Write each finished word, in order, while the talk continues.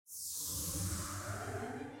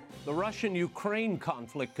The Russian-Ukraine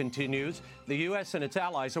conflict continues. The U.S. and its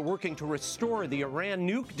allies are working to restore the Iran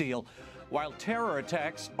nuke deal, while terror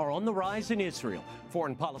attacks are on the rise in Israel.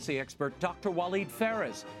 Foreign policy expert Dr. Walid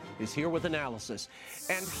Phares is here with analysis.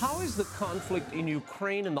 And how is the conflict in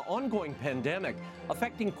Ukraine and the ongoing pandemic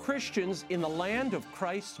affecting Christians in the land of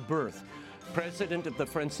Christ's birth? President of the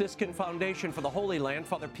Franciscan Foundation for the Holy Land,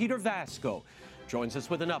 Father Peter VASKO, joins us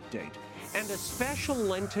with an update. And a special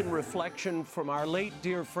Lenten reflection from our late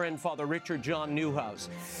dear friend, Father Richard John Neuhaus.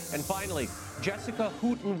 And finally, Jessica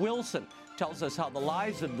HOOTEN Wilson tells us how the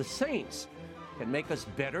lives of the saints can make us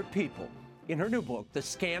better people. In her new book, The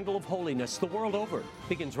Scandal of Holiness, the World Over,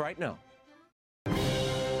 begins right now.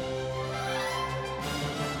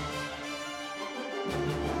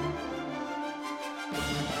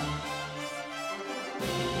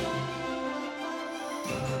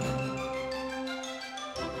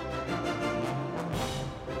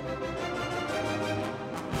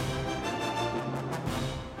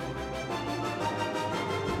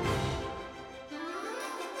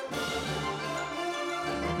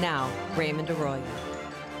 Now, Raymond Arroyo.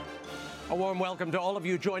 A warm welcome to all of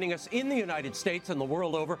you joining us in the United States and the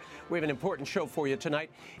world over. We have an important show for you tonight.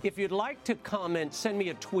 If you'd like to comment, send me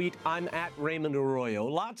a tweet. I'm at Raymond Arroyo.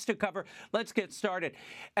 Lots to cover. Let's get started.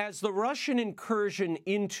 As the Russian incursion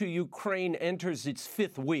into Ukraine enters its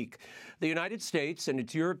fifth week, the United States and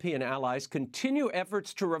its European allies continue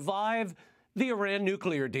efforts to revive the Iran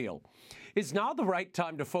nuclear deal. Is now the right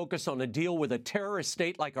time to focus on a deal with a terrorist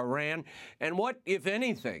state like Iran? And what, if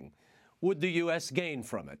anything, would the U.S. gain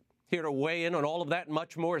from it? Here to weigh in on all of that and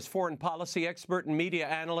much more is foreign policy expert and media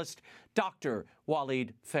analyst, Dr.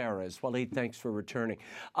 Walid Phares. Walid, thanks for returning.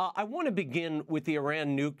 I want to begin with the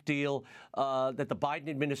Iran nuke deal that the Biden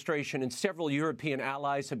administration and several European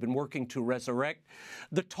allies have been working to resurrect.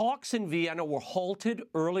 The talks in Vienna were halted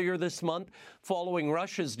earlier this month following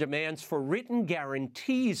Russia's demands for written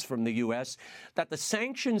guarantees from the U.S. that the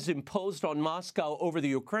sanctions imposed on Moscow over the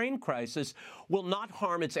Ukraine crisis will not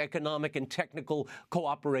harm its economic and technical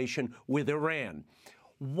cooperation with Iran.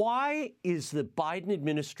 Why is the Biden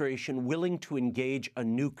administration willing to engage a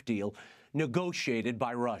nuke deal negotiated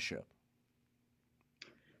by Russia?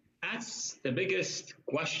 That's the biggest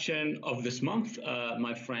question of this month,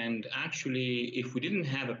 my friend. Actually, if we didn't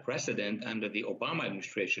have a precedent under the Obama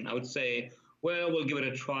administration, I would say, well, we'll give it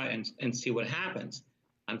a try and see what happens.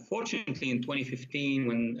 Unfortunately, in 2015,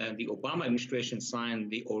 when the Obama administration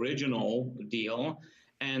signed the original deal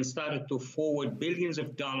and started to forward billions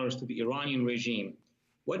of dollars to the Iranian regime,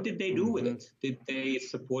 what did they do with it? Did they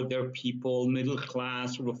support their people, middle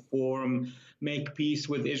class, reform, make peace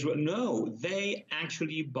with Israel? No, they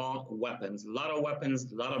actually bought weapons, a lot of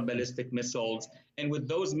weapons, a lot of ballistic missiles. And with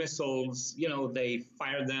those missiles, you know, they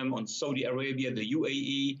fired them on Saudi Arabia, the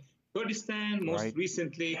UAE, Kurdistan, most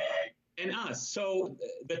recently, and us. So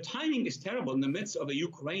the timing is terrible. In the midst of a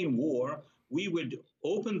Ukraine war, we would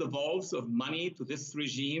open the vaults of money to this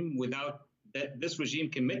regime without this regime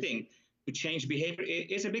committing to change behavior.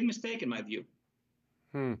 Is a big mistake in my view.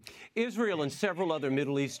 Israel and several other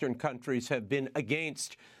Middle Eastern countries have been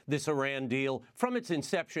against this Iran deal from its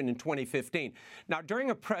inception in 2015. Now,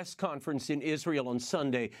 during a press conference in Israel on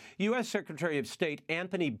Sunday, U.S. Secretary of State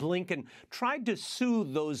Antony Blinken tried to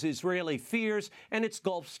soothe those Israeli fears and its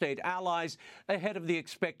Gulf state allies ahead of the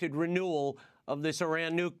expected renewal of this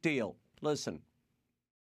Iran nuke deal. Listen.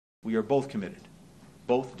 We are both committed,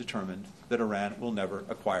 both determined that Iran will never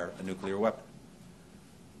acquire a nuclear weapon.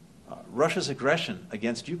 Russia's aggression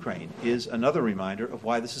against Ukraine is another reminder of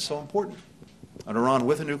why this is so important. An Iran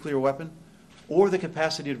with a nuclear weapon or the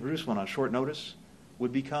capacity to produce one on short notice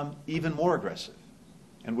would become even more aggressive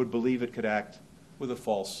and would believe it could act with a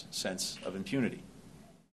false sense of impunity.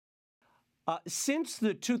 Since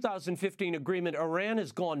the 2015 agreement, Iran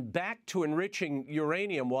has gone back to enriching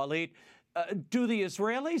uranium, Walid. Do the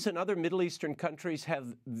Israelis and other Middle Eastern countries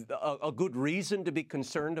have a good reason to be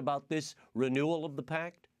concerned about this renewal of the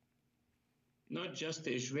pact? Not just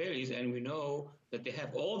the Israelis, and we know that they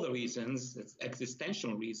have all the reasons,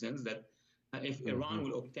 existential reasons, that if Iran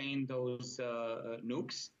will obtain those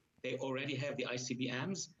nukes, they already have the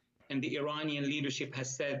ICBMs, and the Iranian leadership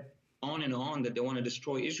has said on and on that they want to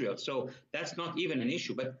destroy Israel. So that's not even an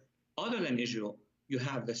issue. But other than Israel, you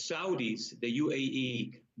have the Saudis, the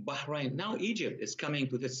UAE, Bahrain. Now Egypt is coming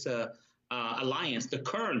to this alliance, the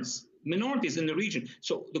Kurds, minorities in the region.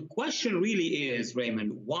 So the question really is,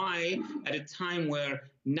 Raymond, why at a time where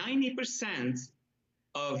 90%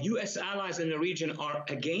 of U.S. allies in the region are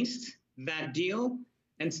against that deal,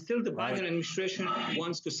 and still the Biden administration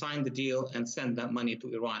wants to sign the deal and send that money to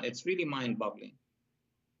Iran? It's really mind-boggling.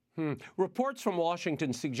 Reports from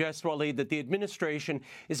Washington suggest, Walid, that the administration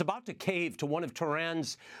is about to cave to one of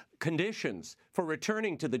Tehran's conditions for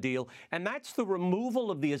returning to the deal, and that's the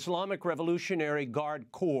removal of the Islamic Revolutionary Guard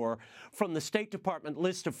Corps from the State Department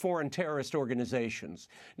list of foreign terrorist organizations.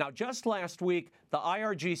 Now, just last week, the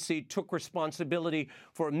IRGC took responsibility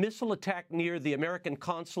for a missile attack near the American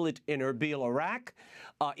consulate in Erbil, Iraq,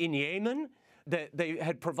 in Yemen. They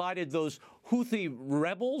had provided those Houthi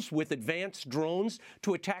rebels with advanced drones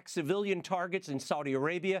to attack civilian targets in Saudi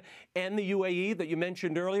Arabia and the UAE that you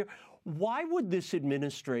mentioned earlier. Why would this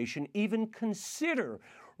administration even consider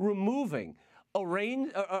removing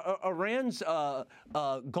Iran's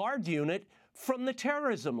guard unit from the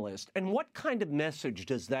terrorism list? And what kind of message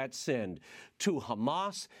does that send to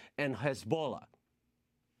Hamas and Hezbollah?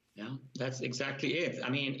 Yeah, that's exactly it. I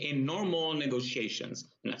mean, in normal negotiations,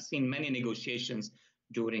 and I've seen many negotiations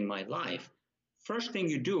during my life, first thing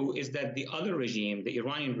you do is that the other regime, the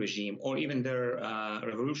Iranian regime, or even their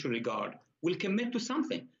Revolutionary Guard, will commit to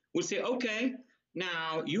something. Will say, okay,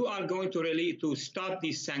 now you are going to stop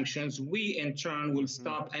these sanctions. We, in turn, will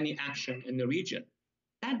stop any action in the region.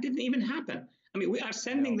 That didn't even happen. I mean, we are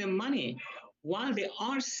sending them money while they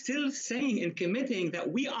are still saying and committing that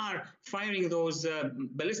we are firing those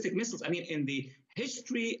ballistic missiles. I mean, in the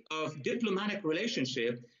history of diplomatic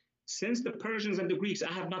relationship, since the Persians and the Greeks,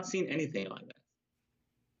 I have not seen anything like that.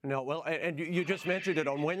 No, well, and you just mentioned it.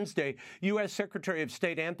 On Wednesday, U.S. Secretary of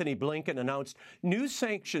State Anthony Blinken announced new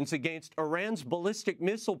sanctions against Iran's ballistic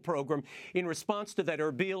missile program in response to that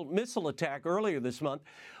Erbil missile attack earlier this month.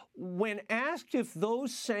 When asked if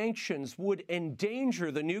those sanctions would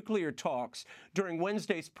endanger the nuclear talks during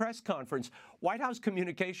Wednesday's press conference, White House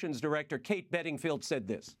Communications Director Kate Bedingfield said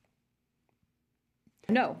this.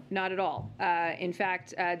 No, not at all. In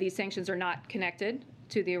fact, these sanctions are not connected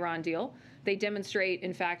to the Iran deal. They demonstrate,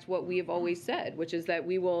 in fact, what we have always said, which is that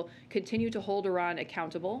we will continue to hold Iran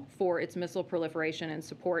accountable for its missile proliferation and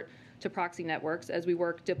support to proxy networks as we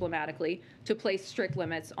work diplomatically to place strict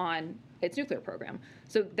limits on its nuclear program.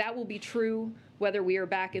 So that will be true whether we are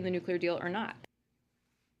back in the nuclear deal or not.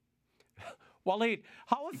 Walid,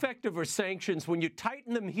 how effective are sanctions when you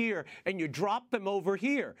tighten them here and you drop them over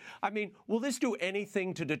here? I mean, will this do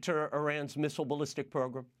anything to deter Iran's missile ballistic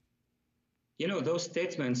program? You know, those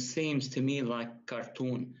statements seems to me like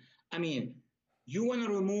cartoon. I mean, you want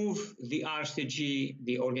to remove the RCG,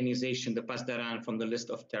 the organization, the Pasdaran, from the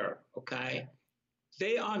list of terror, okay?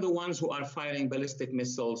 They are the ones who are firing ballistic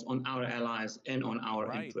missiles on our allies and on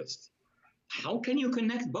our interests. How can you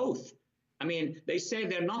connect both? I mean, they say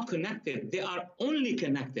they're not connected. They are only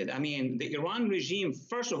connected. I mean, the Iran regime,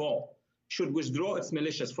 first of all, should withdraw its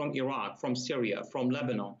militias from Iraq, from Syria, from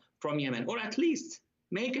Lebanon, from Yemen, or at least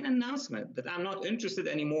make an announcement that I'm not interested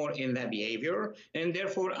anymore in that behavior, and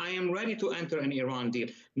therefore I am ready to enter an Iran deal.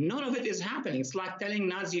 None of it is happening. It's like telling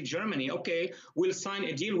Nazi Germany, okay, we'll sign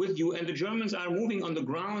a deal with you, and the Germans are moving on the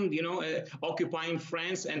ground, you know, occupying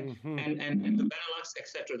France and the Benelux,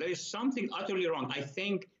 etc. There is something utterly wrong. I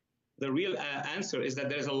think the real answer is that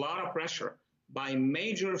there's a lot of pressure by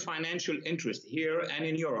major financial interest here and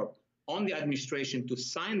in Europe on the administration to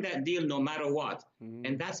sign that deal no matter what,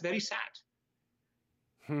 and that's very sad.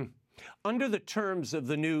 Under the terms of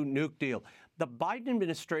the new nuke deal, the Biden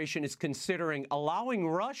administration is considering allowing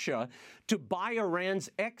Russia to buy Iran's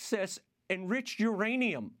excess enriched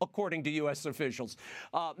uranium, according to U.S. officials.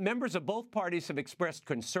 Members of both parties have expressed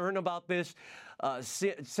concern about this.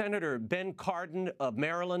 Senator Ben Cardin of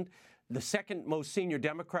Maryland, the second most senior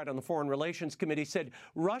Democrat on the Foreign Relations Committee, said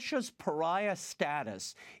Russia's pariah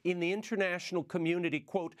status in the international community,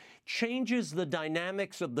 quote, changes the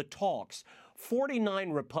dynamics of the talks.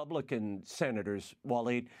 49 Republican senators,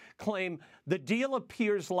 Walid, claim the deal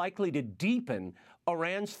appears likely to deepen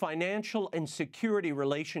Iran's financial and security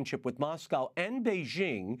relationship with Moscow and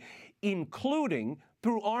Beijing, including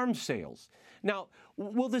through arms sales. Now,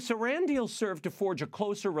 will this Iran deal serve to forge a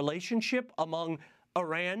closer relationship among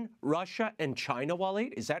Iran, Russia, and China,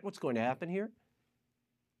 Walid? Is that what's going to happen here?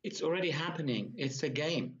 It's already happening. It's a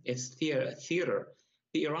game. It's theater.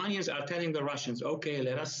 The Iranians are telling the Russians, okay,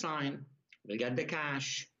 let us sign. We'll get the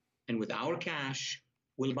cash, and with our cash,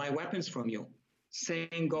 we'll buy weapons from you.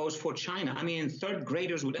 Same goes for China. I mean, third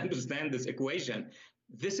graders would understand this equation.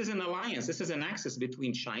 This is an alliance. This is an axis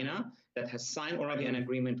between China that has signed already an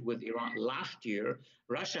agreement with Iran last year.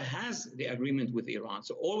 Russia has the agreement with Iran.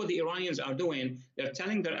 So all what the Iranians are doing, they're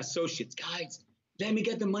telling their associates, guys, let me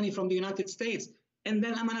get the money from the United States, and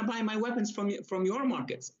then I'm going to buy my weapons from your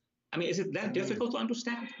markets. I mean, is it that difficult to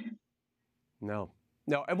understand? No.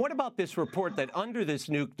 No, and what about this report that under this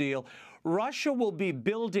nuke deal, Russia will be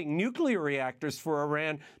building nuclear reactors for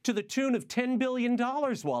Iran to the tune of $10 billion,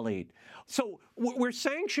 Walid? So we're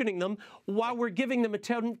sanctioning them while we're giving them a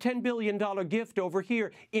 $10 billion gift over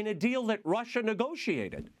here in a deal that Russia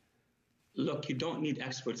negotiated. Look, you don't need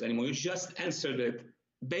experts anymore. You just answered it.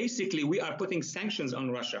 Basically, we are putting sanctions on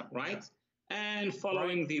Russia, right? And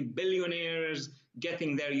following the billionaires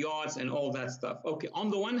getting their yachts and all that stuff. Okay, on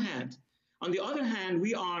the one hand. On the other hand,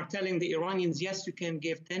 we are telling the Iranians, yes, you can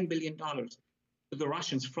give $10 billion to the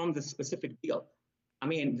Russians from this specific deal. I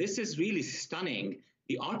mean, this is really stunning.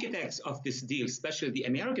 The architects of this deal, especially the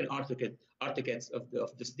American architects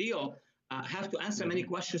of this deal, have to answer many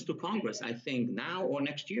questions to Congress, I think, now or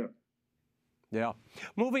next year. Yeah.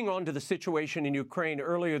 Moving on to the situation in Ukraine,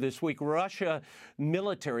 earlier this week, the Russian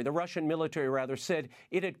military said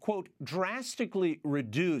it had, quote, drastically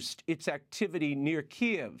reduced its activity near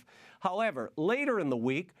Kiev. However, later in the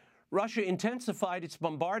week, Russia intensified its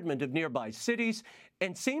bombardment of nearby cities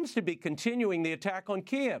and seems to be continuing the attack on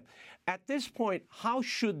Kiev. At this point, how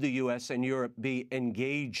should the U.S. and Europe be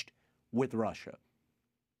engaged with Russia?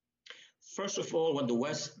 First of all, what the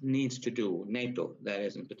West needs to do, NATO, that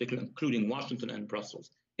is in particular, including Washington and Brussels,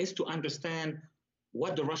 is to understand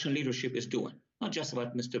what the Russian leadership is doing. Not just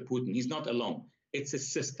about Mr. Putin. He's not alone. It's a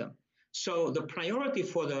system. So the priority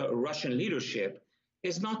for the Russian leadership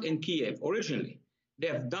is not in Kiev originally. They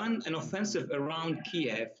have done an offensive around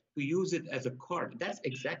Kiev to use it as a card. That's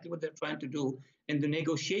exactly what they're trying to do in the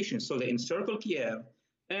negotiations. So they encircle Kiev,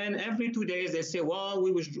 and every 2 days they say, well, we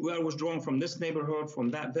are withdrawing from this neighborhood, from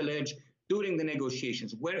that village, during the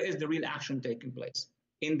negotiations. Where is the real action taking place?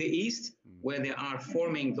 In the east, where they are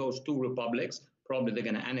forming those two republics, probably they're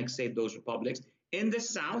going to annexate those republics. In the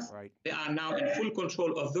south, they are now in full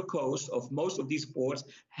control of the coast of most of these ports.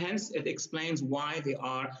 Hence, it explains why they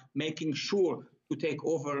are making sure to take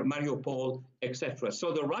over Mariupol, etc.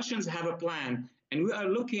 So the Russians have a plan, and we are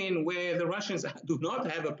looking where the Russians do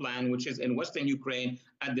not have a plan, which is in Western Ukraine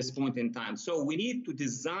at this point in time. So we need to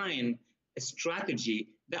design a strategy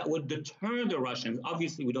that would deter the Russians.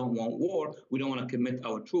 Obviously, we don't want war. We don't want to commit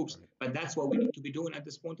our troops, but that's what we need to be doing at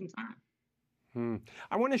this point in time.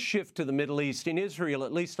 I want to shift to the Middle East. In Israel,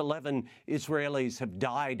 at least 11 Israelis have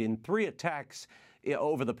died in 3 attacks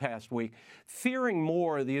over the past week. Fearing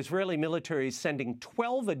more, the Israeli military is sending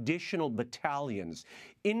 12 additional battalions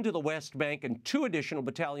into the West Bank and 2 additional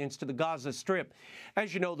battalions to the Gaza Strip.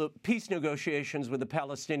 As you know, the peace negotiations with the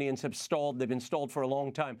Palestinians have stalled. They've been stalled for a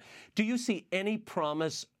long time. Do you see any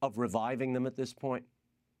promise of reviving them at this point?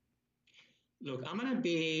 Look, I'm going to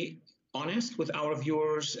be honest with our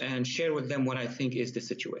viewers and share with them what I think is the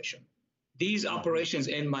situation. These operations,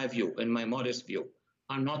 in my view, in my modest view,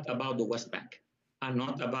 are not about the West Bank, are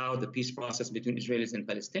not about the peace process between Israelis and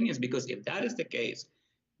Palestinians, because if that is the case,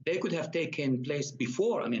 they could have taken place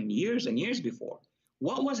before, years and years before.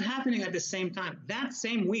 What was happening at the same time? That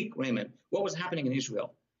same week, Raymond, what was happening in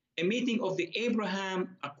Israel? A meeting of the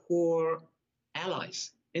Abraham Accord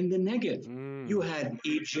allies in the Negev. You had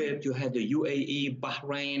Egypt, you had the UAE,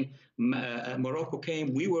 Bahrain, Morocco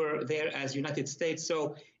came. We were there as United States.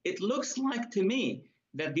 So it looks like to me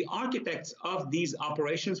that the architects of these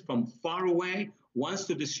operations from far away wants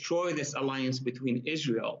to destroy this alliance between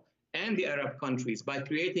Israel and the Arab countries by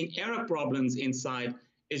creating Arab problems inside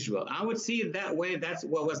Israel. I would see it that way. That's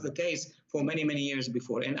what was the case for many, many years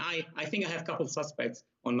before. And I think I have a couple of suspects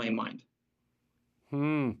on my mind.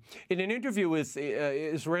 In an interview with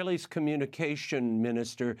Israel's communication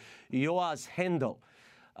minister, Yoaz Hendel,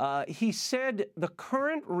 he said the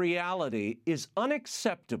current reality is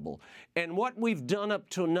unacceptable, and what we've done up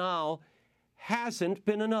to now hasn't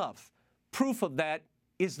been enough. Proof of that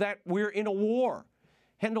is that we're in a war.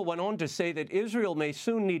 Hendel went on to say that Israel may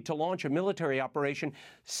soon need to launch a military operation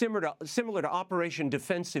similar to Operation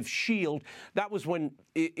Defensive Shield. That was when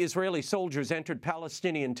Israeli soldiers entered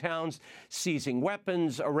Palestinian towns, seizing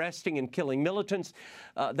weapons, arresting and killing militants.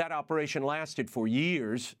 That operation lasted for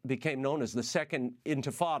years, became known as the Second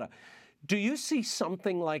Intifada. Do you see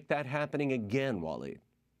something like that happening again, Walid?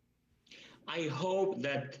 I hope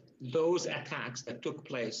that those attacks that took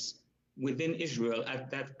place within Israel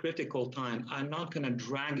at that critical time are not going to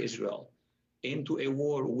drag Israel into a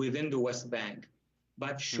war within the West Bank,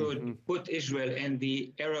 but should put Israel and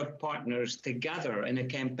the Arab partners together in a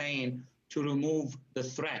campaign to remove the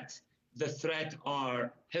threat. The threat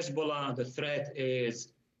are Hezbollah, the threat is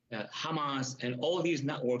Hamas, and all these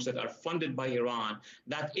networks that are funded by Iran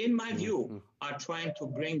that, in my view, are trying to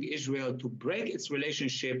bring Israel to break its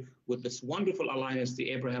relationship with this wonderful alliance, the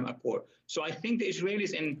Abraham Accord. So I think the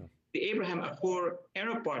Israelis and the Abraham Accord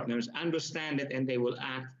Arab partners understand it, and they will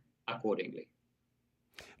act accordingly.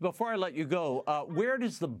 Before I let you go, where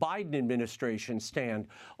does the Biden administration stand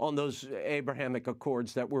on those Abrahamic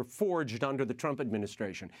Accords that were forged under the Trump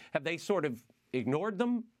administration? Have they sort of ignored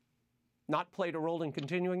them, not played a role in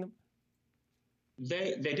continuing them?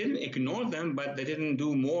 They didn't ignore them, but they didn't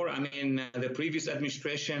do more. I mean, the previous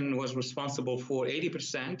administration was responsible for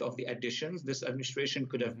 80% of the additions. This administration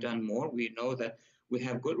could have done more. We know that we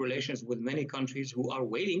have good relations with many countries who are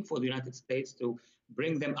waiting for the United States to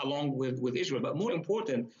bring them along with Israel. But more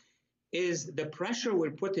important is the pressure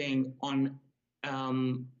we're putting on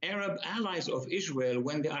Arab allies of Israel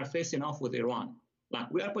when they are facing off with Iran.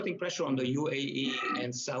 Like, we are putting pressure on the UAE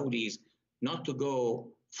and Saudis not to go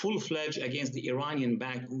full-fledged against the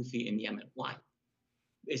Iranian-backed Houthi in Yemen. Why?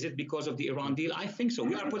 Is it because of the Iran deal? I think so.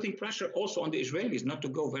 We are putting pressure also on the Israelis not to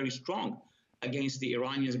go very strong against the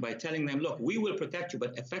Iranians by telling them, look, we will protect you,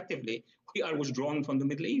 but effectively, we are withdrawing from the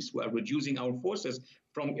Middle East. We are reducing our forces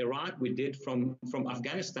from Iraq. We did from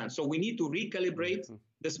Afghanistan. So we need to recalibrate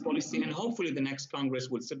this policy, and hopefully the next Congress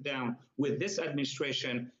will sit down with this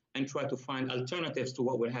administration and try to find alternatives to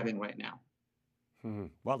what we're having right now.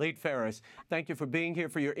 Walid Phares, thank you for being here,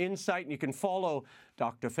 for your insight. And you can follow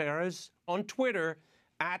Dr. Phares on Twitter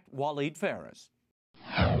at Walid Phares.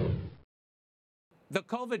 The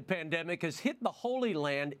COVID pandemic has hit the Holy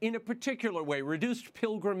Land in a particular way. Reduced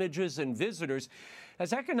pilgrimages and visitors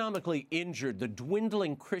has economically injured the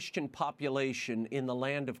dwindling Christian population in the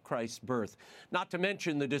land of Christ's birth, not to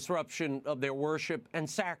mention the disruption of their worship and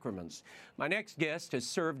sacraments. My next guest has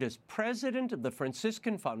served as president of the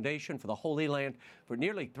Franciscan Foundation for the Holy Land for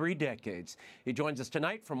nearly 3 decades. He joins us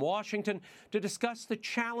tonight from Washington to discuss the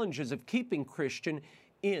challenges of keeping Christian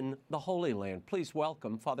in the Holy Land. Please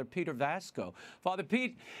welcome Father Peter VASKO. Father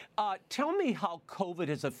Pete, tell me how COVID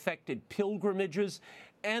has affected pilgrimages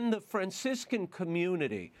and the Franciscan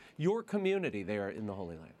community, your community there in the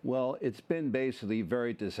Holy Land. Well, it's been basically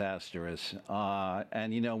very disastrous.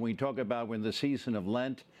 And, you know, when we talk about when the season of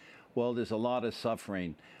Lent, well, there's a lot of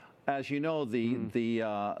suffering. As you know,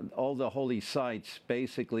 all the holy sites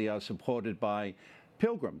basically are supported by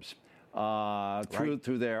pilgrims.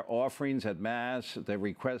 Through their offerings at Mass, their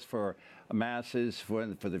requests for Masses for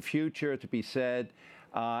the future to be said.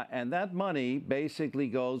 And that money basically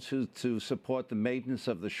goes to support the maintenance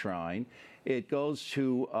of the shrine. It goes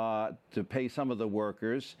to pay some of the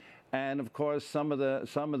workers. And, of course, some of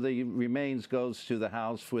the remains goes to the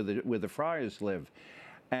house where the friars live.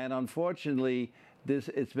 And, unfortunately,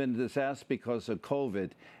 it's been a disaster because of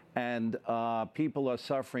COVID. And people are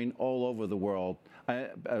suffering all over the world,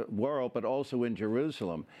 but also in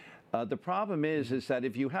Jerusalem. The problem is that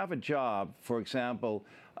if you have a job, for example,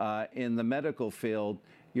 in the medical field,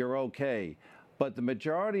 you're okay. But the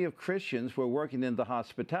majority of Christians were working in the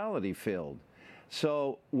hospitality field.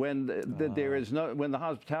 So when there's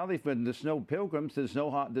no pilgrims, there's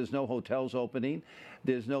no hotels opening,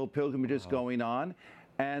 there's no pilgrimages going on.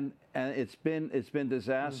 And it's been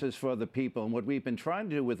disastrous for the people. And what we've been trying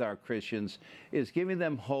to do with our Christians is giving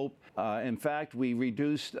them hope. In fact, we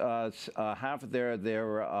reduced half of their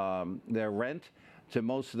rent to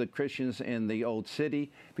most of the Christians in the old city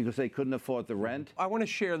because they couldn't afford the rent. I want to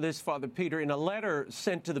share this, Father Peter, in a letter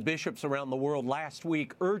sent to the bishops around the world last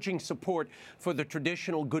week, urging support for the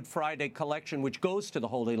traditional Good Friday collection, which goes to the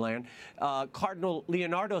Holy Land. Cardinal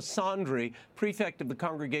Leonardo Sandri, prefect of the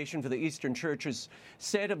Congregation for the Eastern Churches,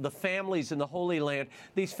 said of the families in the Holy Land,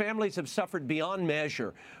 these families have suffered beyond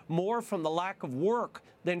measure, more from the lack of work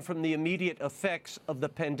than from the immediate effects of the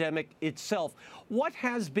pandemic itself. What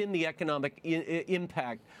has been the economic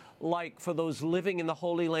impact like for those living in the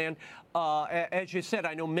Holy Land? As you said,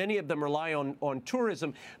 I know many of them rely on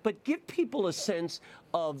tourism, but give people a sense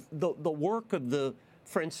of the work of the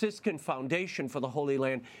Franciscan Foundation for the Holy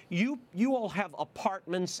Land. You all have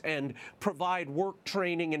apartments and provide work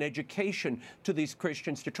training and education to these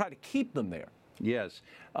Christians to try to keep them there. Yes.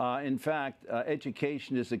 In fact,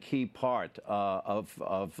 education is a key part of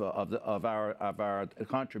our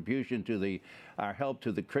contribution to our help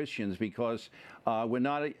to the Christians, because we're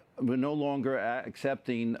no longer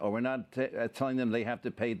accepting, or we're not telling them they have to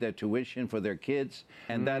pay their tuition for their kids,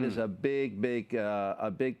 and that is a big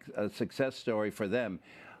success story for them.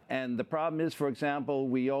 And the problem is, for example,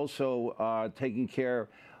 we also are taking care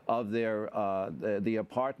of the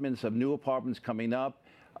apartments, of new apartments coming up.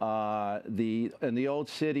 In the old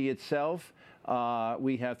city itself,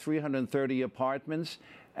 we have 330 apartments,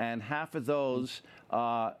 and half of those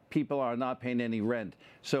people are not paying any rent.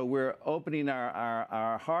 So we're opening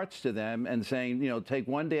our hearts to them and saying, you know, take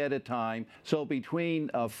one day at a time. So between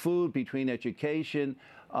food, between education,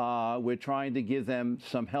 we're trying to give them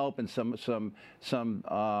some help and some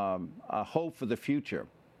hope for the future.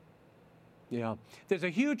 Yeah. There's a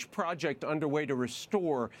huge project underway to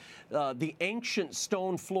restore the ancient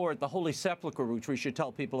stone floor at the Holy Sepulchre, which we should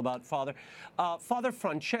tell people about, Father. Father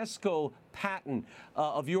Francesco Patton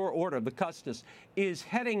of your order, the Custis, is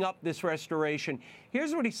heading up this restoration.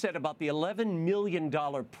 Here's what he said about the $11 million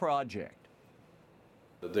project.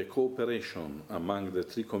 The cooperation among the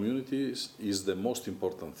three communities is the most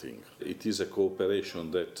important thing. It is a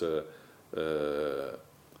cooperation that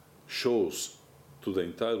shows to the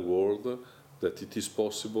entire world that it is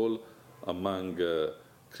possible among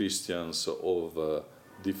Christians of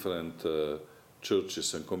different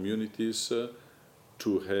churches and communities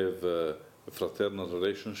to have a fraternal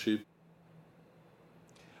relationship.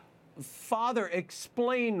 Father,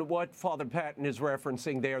 explain what Father Patton is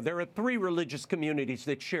referencing there. There are three religious communities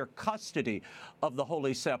that share custody of the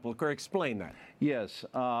Holy Sepulchre. Explain that. Yes,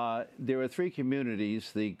 there are three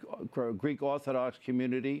communities, the Greek Orthodox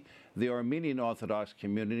community, the Armenian Orthodox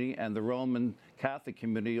community, and the Roman Catholic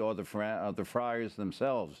community, or the friars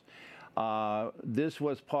themselves. This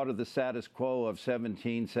was part of the status quo of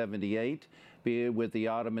 1778, with the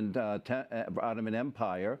Ottoman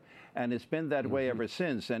Empire, and it's been that way ever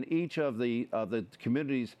since. And each of the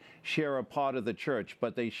communities share a part of the church,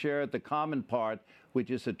 but they share the common part,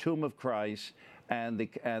 which is the tomb of Christ and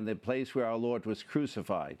the place where our Lord was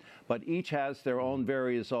crucified. But each has their own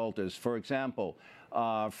various altars. For example,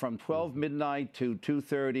 from 12 midnight to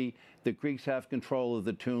 2:30, the Greeks have control of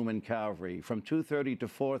the tomb and Calvary. From 2:30 to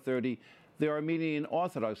 4:30, the Armenian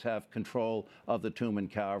Orthodox have control of the tomb and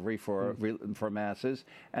Calvary for masses,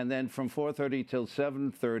 and then from 4:30 till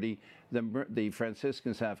 7:30, the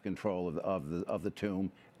Franciscans have control of the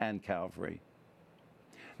tomb and Calvary.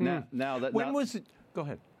 Now that when was it? Go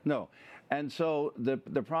ahead. No, and so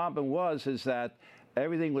the problem is that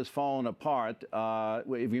everything was falling apart. If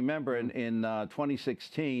you remember, in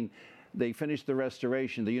 2016. They finished the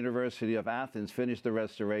restoration. The University of Athens finished the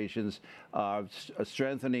restorations,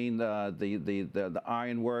 strengthening the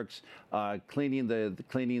ironworks, cleaning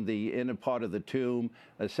the inner part of the tomb,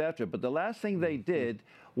 etc. But the last thing they did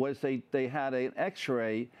was they had an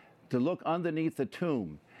X-ray to look underneath the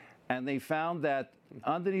tomb, and they found that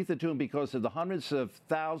underneath the tomb, because of the hundreds of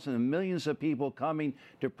thousands and millions of people coming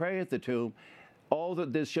to pray at the tomb,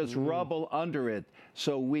 there's just rubble under it.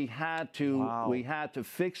 So we had to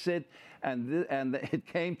fix it, and it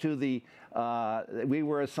came to we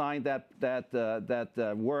were assigned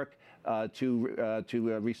that work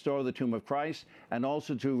to restore the tomb of Christ, and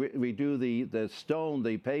also to redo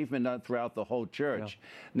the pavement throughout the whole church.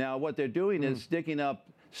 Yeah. Now what they're doing is digging up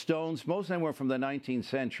stones. Most of them were from the 19th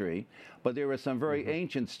century, but there were some very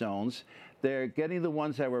ancient stones. They're getting the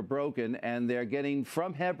ones that were broken, and they're getting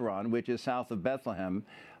from Hebron, which is south of Bethlehem,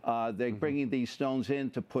 they're bringing these stones in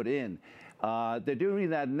to put in. They're doing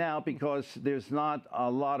that now because there's not a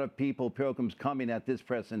lot of pilgrims coming at this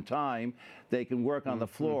present time. They can work on the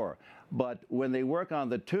floor. But when they work on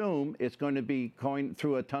the tomb, it's going to be going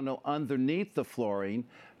through a tunnel underneath the flooring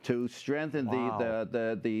to strengthen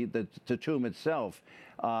the tomb itself.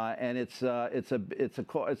 And it's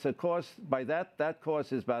a cost. By that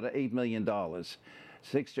cost is about $8 million, $6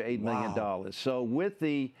 to $8 million. So with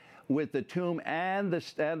the tomb and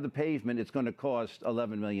the pavement, it's going to cost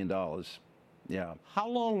 $11 million. Yeah. How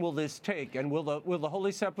long will this take? And will the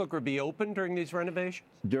Holy Sepulchre be open during these renovations?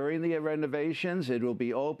 During the renovations, it will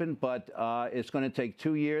be open, but it's going to take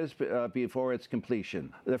 2 years before its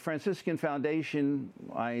completion. The Franciscan Foundation,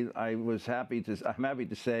 I'm happy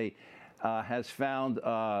to say, has found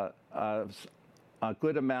a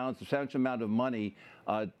substantial amount of money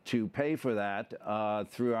to pay for that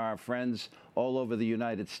through our friends all over the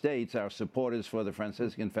United States, our supporters for the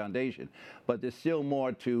Franciscan Foundation. But there's still more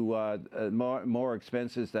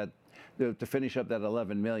expenses to finish up that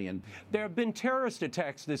 $11 million. There have been terrorist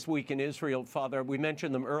attacks this week in Israel, Father. We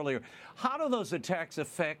mentioned them earlier. How do those attacks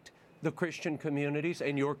affect the Christian communities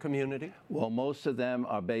and your community? Well, most of them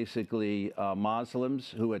are basically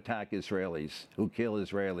Muslims who attack Israelis, who kill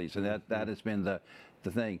Israelis, and that has been the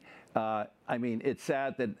thing. I mean, it's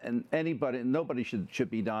sad that nobody should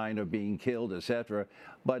be dying or being killed, etc.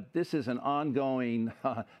 But this is an ongoing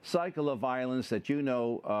cycle of violence that you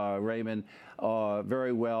know, Raymond,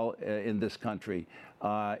 very well in this country.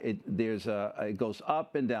 It goes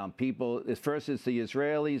up and down. First it's the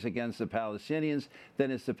Israelis against the Palestinians, then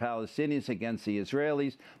it's the Palestinians against the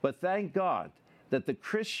Israelis. But thank God that the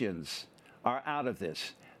Christians are out of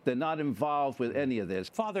this. They're not involved with any of this.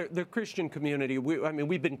 Father, the Christian community,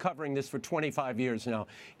 we've been covering this for 25 years now.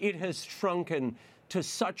 It has shrunken to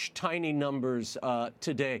such tiny numbers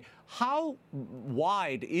today. How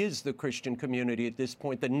wide is the Christian community at this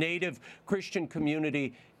point, the native Christian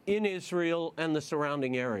community in Israel and the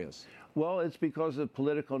surrounding areas? Well, it's because of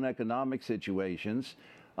political and economic situations.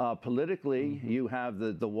 Politically, you have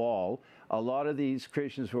the wall. A lot of these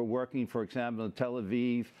Christians were working, for example, in Tel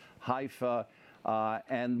Aviv, Haifa,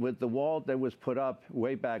 and with the wall that was put up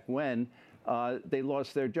way back when, they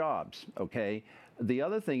lost their jobs, okay? The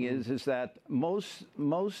other thing is that most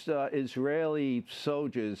Israeli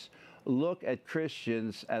soldiers look at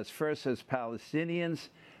Christians as first as Palestinians,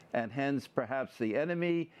 and hence perhaps the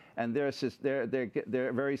enemy, and they're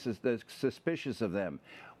very suspicious of them.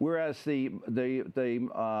 Whereas the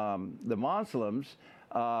Muslims,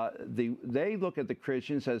 they look at the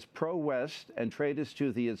Christians as pro-West and traitors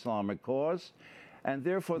to the Islamic cause, and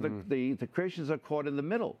therefore the Christians are caught in the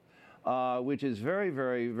middle, which is very,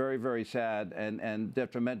 very, very, very sad and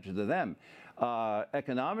detrimental to them.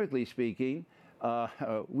 Economically speaking,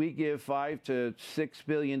 we give $5 to $6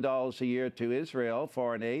 billion a year to Israel,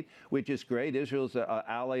 foreign aid, which is great. Israel's an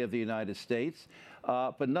ally of the United States.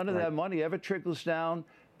 But none of that money ever trickles down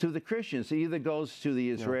to the Christians. It either goes to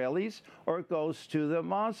the Israelis or it goes to the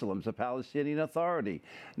Muslims, the Palestinian Authority.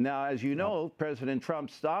 Now, as you know, President Trump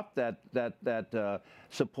stopped that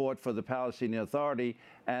support for the Palestinian Authority,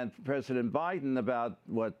 and President Biden, about,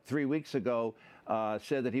 3 weeks ago,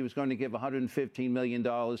 said that he was going to give $115 million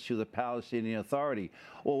to the Palestinian Authority.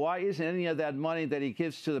 Well, why isn't any of that money that he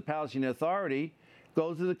gives to the Palestinian Authority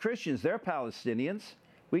go to the Christians? They're Palestinians.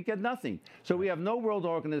 We get nothing. So we have no world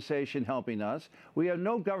organization helping us. We have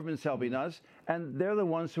no governments helping us, and they're the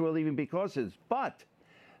ones who are leaving because of this. But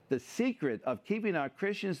the secret of keeping our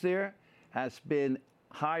Christians there has been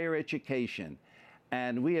higher education.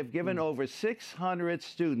 And we have given over 600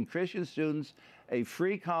 Christian students, a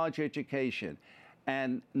free college education.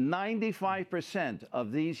 And 95%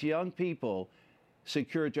 of these young people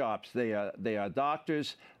secure jobs. They are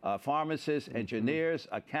doctors, pharmacists, engineers,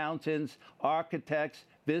 accountants, architects,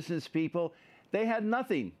 business people. They had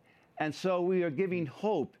nothing. And so we are giving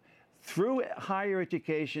hope through higher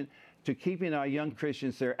education to keeping our young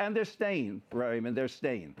Christians there. And they're staying, Raymond, they're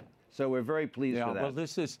staying. So we're very pleased with that. Well,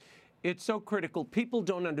 it's so critical. People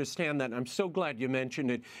don't understand that, and I'm so glad you mentioned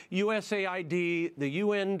it. USAID, the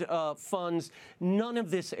UN funds, none of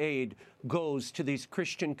this aid goes to these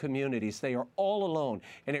Christian communities. They are all alone,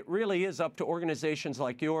 and it really is up to organizations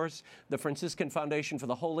like yours, the Franciscan Foundation for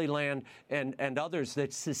the Holy Land, and others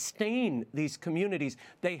that sustain these communities.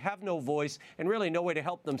 They have no voice and really no way to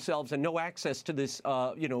help themselves and no access to this,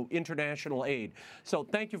 international aid. So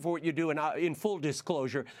thank you for what you do, and in full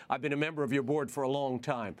disclosure, I've been a member of your board for a long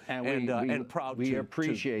time. And proud to be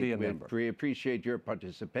a member. We appreciate your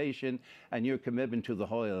participation and your commitment to the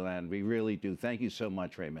Holy Land. We really do. Thank you so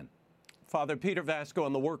much, Raymond. Father Peter Vasco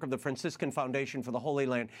and the work of the Franciscan Foundation for the Holy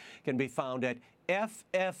Land can be found at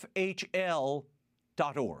ffhl.org.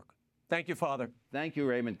 Thank you, Father. Thank you,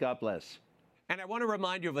 Raymond. God bless. And I want to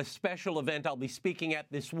remind you of a special event I'll be speaking at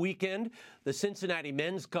this weekend, the Cincinnati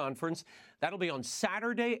Men's Conference. That'll be on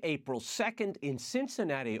Saturday, April 2nd in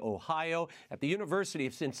Cincinnati, Ohio, at the University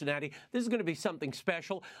of Cincinnati. This is going to be something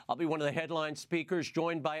special. I'll be one of the headline speakers,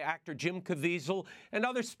 joined by actor Jim Caviezel and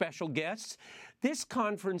other special guests. This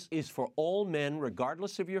conference is for all men,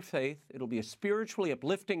 regardless of your faith. It'll be a spiritually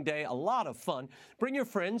uplifting day, a lot of fun. Bring your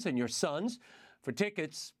friends and your sons. For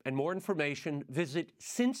tickets and more information, visit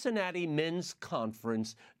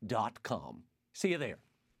CincinnatiMen'sConference.com. See you there.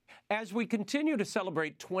 As we continue to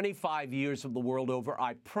celebrate 25 years of the world over,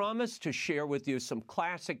 I promise to share with you some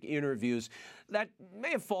classic interviews that may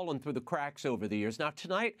have fallen through the cracks over the years. Now,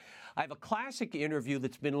 tonight, I have a classic interview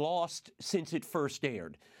that's been lost since it first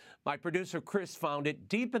aired. My producer, Chris, found it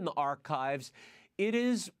deep in the archives. It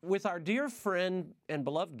is with our dear friend and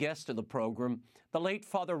beloved guest of the program, the late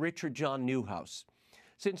Father Richard John Neuhaus.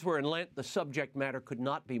 Since we're in Lent, the subject matter could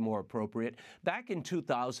not be more appropriate. Back in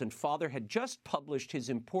 2000, Father had just published his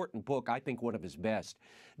important book, I think one of his best,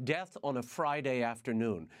 Death on a Friday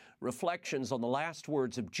Afternoon, Reflections on the Last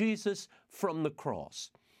Words of Jesus from the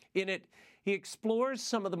Cross. In it, he explores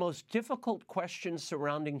some of the most difficult questions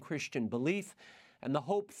surrounding Christian belief and the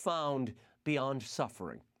hope found beyond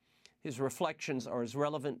suffering. His reflections are as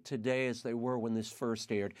relevant today as they were when this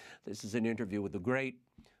first aired. This is an interview with the great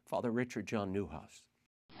Father Richard John Neuhaus.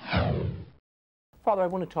 Father, I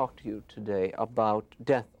want to talk to you today about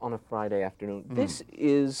Death on a Friday Afternoon. This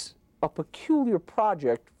is a peculiar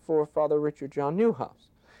project for Father Richard John Neuhaus.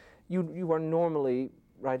 You are normally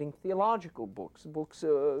writing theological books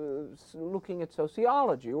looking at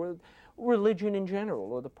sociology or religion in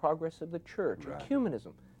general or the progress of the church,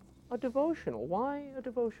 ecumenism. A devotional. Why a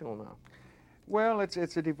devotional now? Well, it's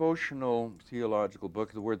a devotional theological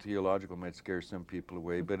book. The word theological might scare some people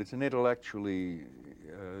away, but it's an intellectually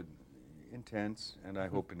intense and I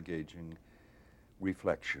hope engaging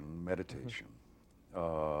reflection, meditation,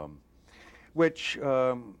 which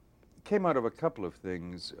came out of a couple of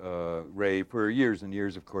things. Ray, for years and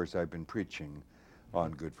years, of course, I've been preaching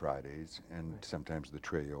on Good Fridays, and sometimes the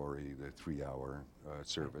Tre Ore, the 3-hour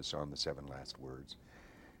service on the 7 last words.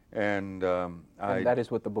 And that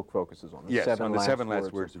is what the book focuses on. Yes, on the 7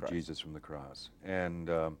 last words of Jesus from the cross. And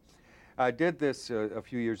I did this a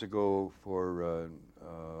few years ago for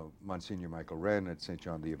Monsignor Michael Wren at St.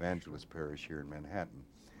 John the Evangelist Parish here in Manhattan.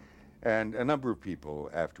 And a number of people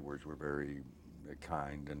afterwards were very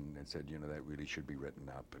kind and said, you know, that really should be written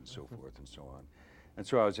up and so forth and so on. And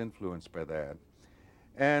so I was influenced by that.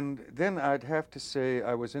 And then I'd have to say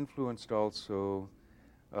I was influenced also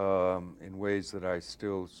in ways that I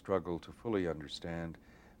still struggle to fully understand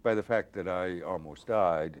by the fact that I almost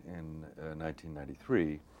died in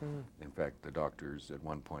 1993. In fact, the doctors at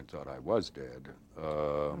one point thought I was dead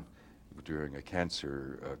during a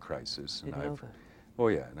cancer crisis. And oh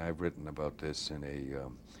yeah, and I've written about this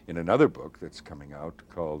in another book that's coming out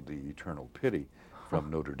called The Eternal Pity from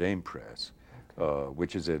Notre Dame Press.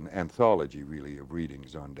 Which is an anthology, really, of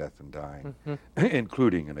readings on death and dying,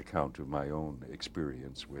 including an account of my own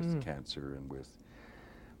experience with cancer and with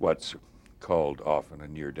what's called often a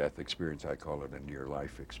near-death experience. I call it a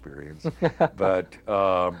near-life experience. But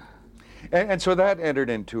and so that entered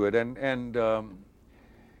into it, and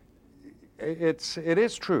it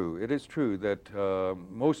is true that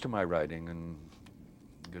most of my writing, and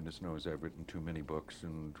goodness knows I've written too many books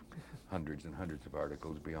and hundreds and hundreds of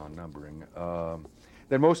articles beyond numbering,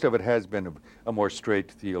 that most of it has been a more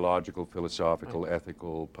straight theological, philosophical,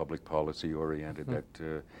 ethical, public policy oriented.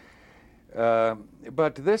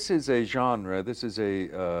 But this is a genre, this is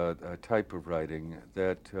a type of writing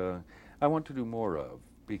that I want to do more of,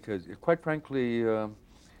 because quite frankly,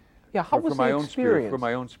 how was the experience? For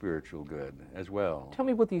my own spiritual good as well. Tell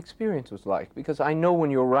me what the experience was like, because I know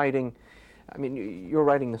when you're writing, I mean, you're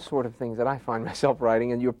writing the sort of things that I find myself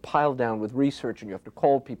writing, and you're piled down with research, and you have to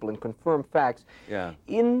call people and confirm facts. Yeah.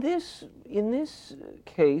 In this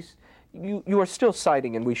case, you are still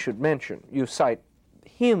citing, and we should mention, you cite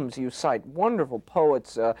hymns, you cite wonderful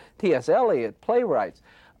poets, T.S. Eliot, playwrights,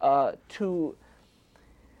 to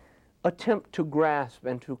attempt to grasp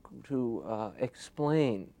and to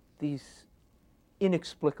explain these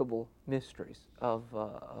inexplicable mysteries of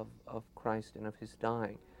Christ and of his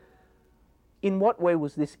dying. In what way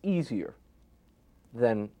was this easier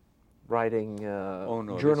than writing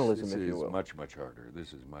journalism, this if you will? This is much, much harder.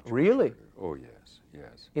 This is much, really? Much harder. Oh, yes,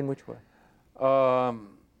 yes. In which way?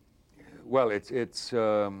 Well, it's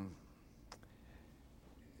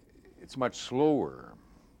much slower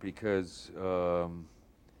because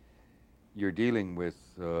you're dealing with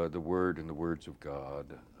the Word and the words of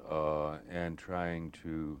God and trying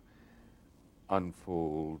to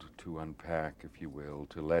unfold, to unpack, if you will,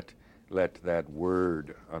 to let that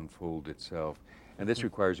word unfold itself, and this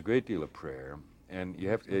requires a great deal of prayer. And you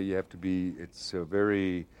have to be. It's a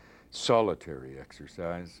very solitary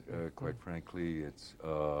exercise. Quite frankly, it's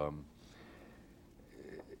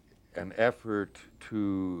an effort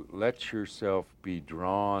to let yourself be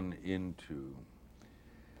drawn into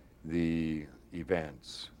the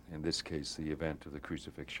events. In this case, the event of the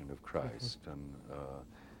crucifixion of Christ and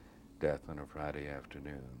death on a Friday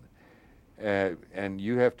afternoon. And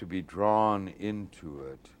you have to be drawn into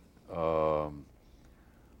it all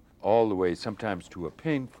the way, sometimes to a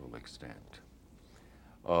painful extent,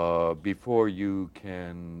 before you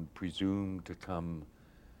can presume to come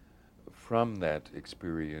from that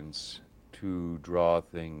experience to draw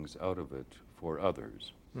things out of it for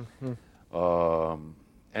others.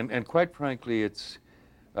 And quite frankly, it's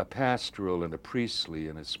a pastoral and a priestly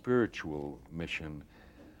and a spiritual mission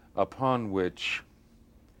upon which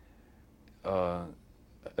a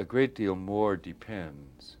great deal more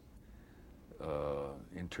depends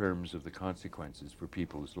in terms of the consequences for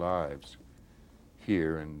people's lives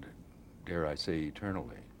here and, dare I say,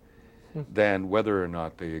 eternally, than whether or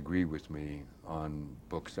not they agree with me on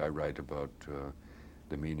books I write about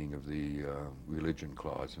the meaning of the religion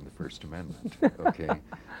clause in the First Amendment, okay,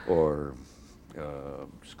 or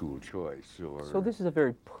school choice. Or so this is a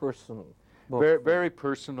very personal book. Very, very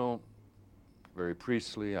personal, very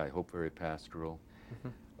priestly, I hope very pastoral.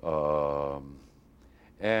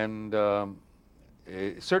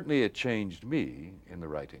 Certainly it changed me in the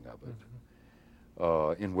writing of it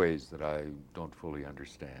in ways that I don't fully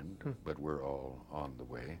understand, but we're all on the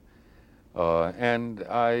way. And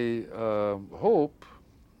I hope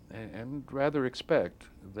and rather expect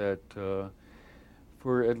that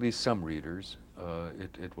for at least some readers,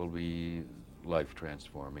 it will be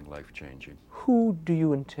life-transforming, life-changing. Who do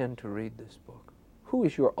you intend to read this book? Who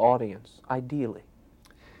is your audience, ideally?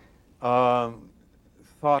 Thoughtful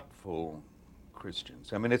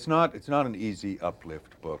Christians. I mean, it's not an easy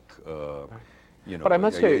uplift book. You know, but I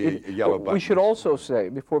must say, yellow we should buttons. also say,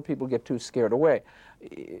 before people get too scared away,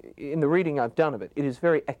 in the reading I've done of it, it is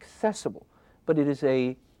very accessible, but it is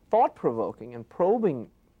a thought-provoking and probing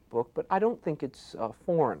book, but I don't think it's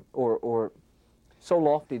foreign or so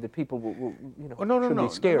lofty that people will you know, should be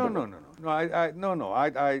scared of it.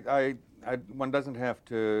 One doesn't have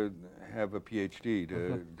to have a PhD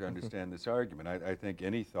to understand this argument. I think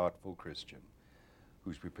any thoughtful Christian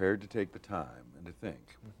who's prepared to take the time and to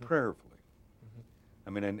think prayerfully, I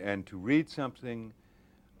mean, and to read something,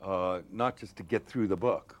 not just to get through the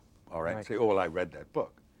book, all right, say, oh, well, I read that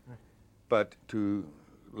book, but to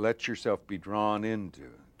let yourself be drawn into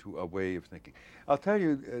a way of thinking. I'll tell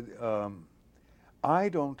you, I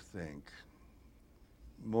don't think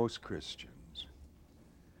most Christians,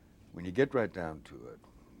 when you get right down to it,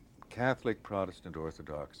 Catholic, Protestant,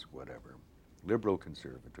 Orthodox, whatever, liberal,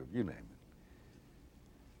 conservative, you name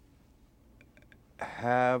it,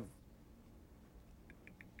 have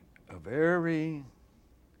a very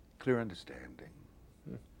clear understanding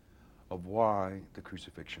of why the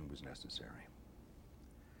crucifixion was necessary.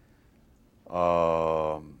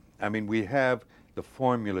 I mean, we have the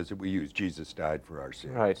formulas that we use. Jesus died for our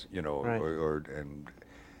sins, right, you know, right.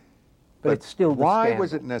 But it's still the why scandal.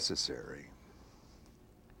 was it necessary?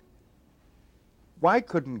 Why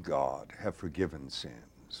couldn't God have forgiven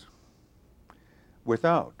sins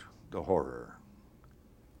without the horror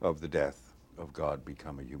of the death of God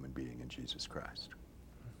become a human being in Jesus Christ?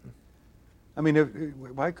 I mean,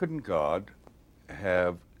 why couldn't God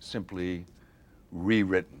have simply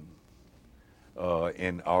rewritten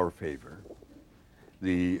in our favor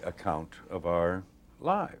the account of our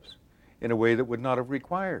lives in a way that would not have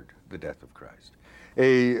required the death of Christ?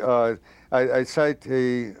 I cite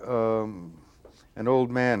an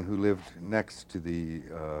old man who lived next to the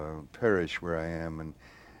parish where I am, and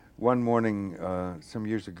one morning, a few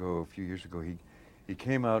years ago, he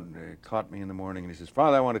came out and caught me in the morning, and he says,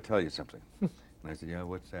 "Father, I want to tell you something." And I said, "Yeah,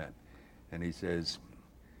 what's that?" And he says,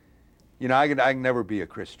 "You know, I can never be a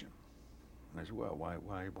Christian." And I said, "Well, why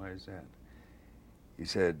is that?" He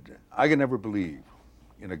said, "I can never believe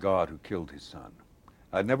in a God who killed his son.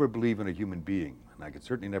 I'd never believe in a human being, and I could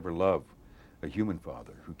certainly never love a human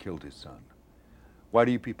father who killed his son. Why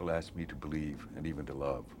do you people ask me to believe and even to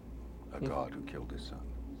love a God who killed his son?"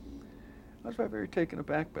 I was very taken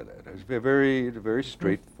aback by that. It was a very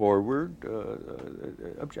straightforward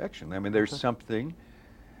objection. I mean, there's something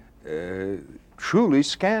truly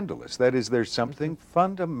scandalous. That is, there's something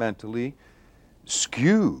fundamentally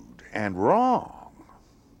skewed and wrong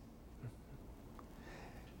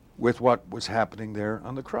with what was happening there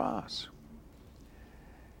on the cross.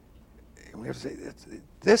 We have to say,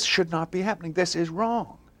 this should not be happening. This is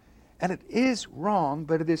wrong. And it is wrong,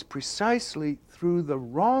 but it is precisely through the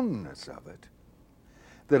wrongness of it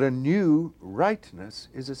that a new rightness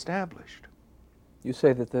is established. You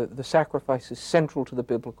say that the sacrifice is central to the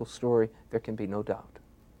biblical story. There can be no doubt.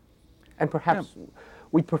 And perhaps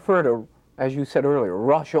we prefer to, as you said earlier,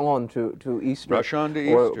 rush on to Easter. Rush on to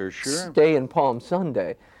Easter, sure. Stay in Palm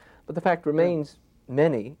Sunday. But the fact remains,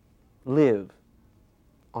 many live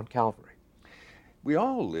on Calvary. We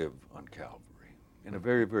all live on Calvary in a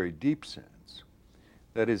very, very deep sense.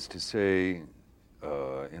 That is to say,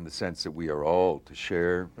 in the sense that we are all to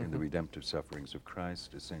share in the redemptive sufferings of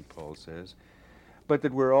Christ, as St. Paul says, but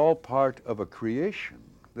that we're all part of a creation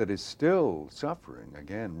that is still suffering.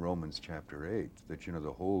 Again, Romans chapter 8, that, you know,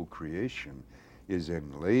 the whole creation is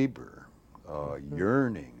in labor,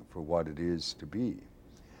 yearning for what it is to be.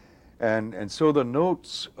 And so the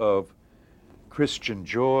notes of Christian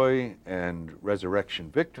joy and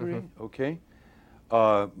resurrection victory,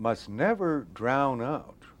 must never drown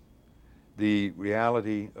out the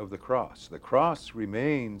reality of the cross. The cross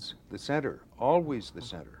remains the center, always the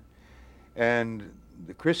center. And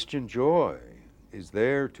the Christian joy is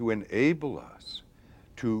there to enable us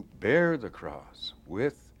to bear the cross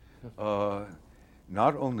with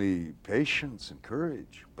not only patience and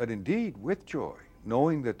courage, but indeed with joy,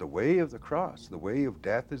 knowing that the way of the cross, the way of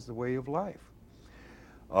death, is the way of life.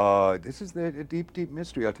 This is a deep, deep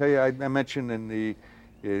mystery. I'll tell you, I mentioned in the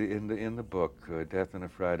book, Death on a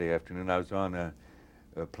Friday Afternoon, I was on a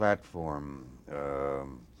platform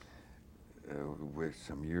with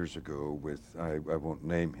some years ago with, I won't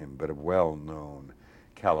name him, but a well-known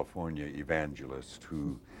California evangelist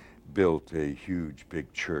who built a huge,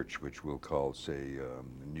 big church, which we'll call, say,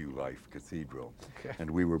 New Life Cathedral. And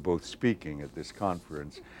we were both speaking at this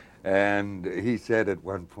conference. And he said at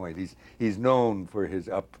one point, he's known for his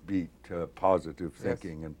upbeat, positive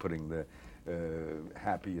thinking and putting the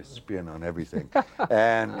happiest spin on everything.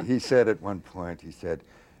 And he said at one point, he said,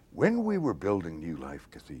 when we were building New Life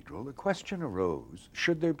Cathedral, the question arose,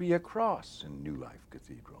 should there be a cross in New Life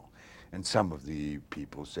Cathedral? And some of the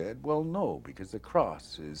people said, well, no, because the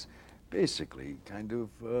cross is basically kind of,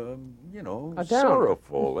 you know,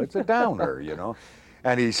 sorrowful. It's a downer, you know.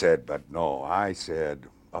 And he said, but no, I said,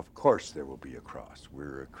 of course there will be a cross.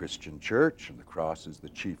 We're a Christian church, and the cross is the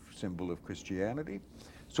chief symbol of Christianity.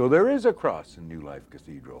 So there is a cross in New Life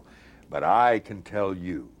Cathedral. But I can tell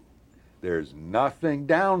you, there's nothing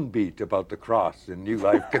downbeat about the cross in New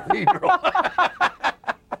Life Cathedral.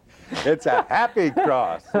 It's a happy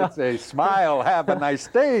cross. It's a smile, have a nice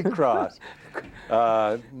day cross.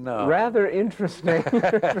 No. Rather interesting.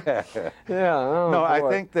 Yeah. Oh, no, boy. I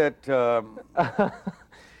think that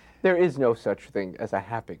there is no such thing as a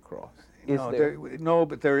happy cross. Is there? No,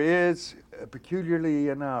 but there is, peculiarly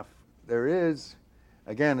enough, there is,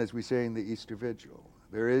 again, as we say in the Easter Vigil,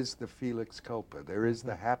 there is the Felix Culpa. There is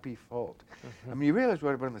the happy fault. I mean, you realize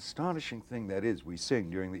what an astonishing thing that is we sing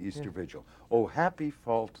during the Easter Vigil. Oh, happy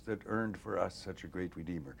fault that earned for us such a great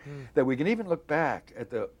Redeemer. That we can even look back at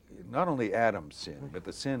the, not only Adam's sin, but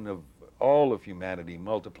the sin of all of humanity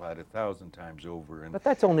multiplied 1,000 times over. And but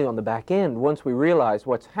that's only on the back end, once we realize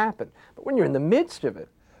what's happened. But when you're in the midst of it,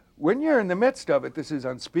 when you're in the midst of it, this is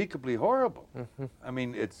unspeakably horrible. I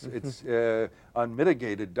mean, it's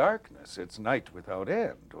unmitigated darkness. It's night without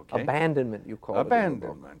end. Okay. Abandonment, you call it.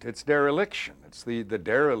 Abandonment. It's dereliction. It's the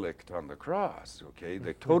derelict on the cross. Okay.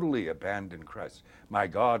 They totally abandon Christ. My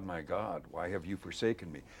God, why have you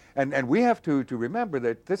forsaken me? And we have to remember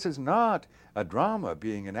that this is not a drama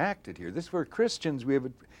being enacted here. This for Christians. We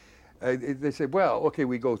have. They say, well, okay,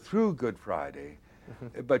 we go through Good Friday.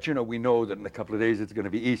 But, you know, we know that in a couple of days it's going to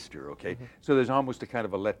be Easter, okay? So there's almost a kind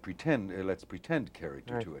of a let's pretend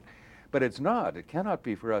character to it. But it's not. It cannot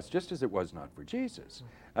be for us, just as it was not for Jesus.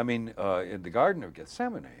 I mean, in the Garden of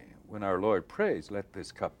Gethsemane, when our Lord prays, let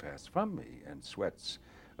this cup pass from me, and sweat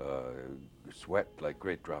like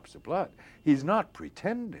great drops of blood, he's not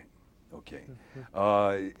pretending, okay?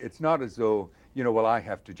 It's not as though, you know, well, I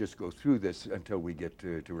have to just go through this until we get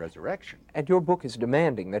to resurrection. And your book is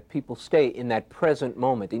demanding that people stay in that present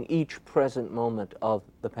moment, in each present moment of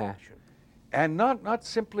the Passion. And not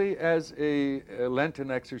simply as a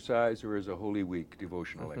Lenten exercise or as a Holy Week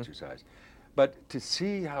devotional exercise, but to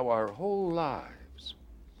see how our whole lives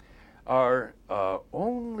are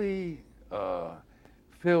only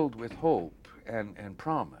filled with hope and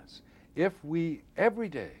promise if we every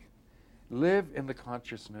day live in the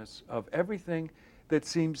consciousness of everything that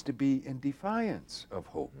seems to be in defiance of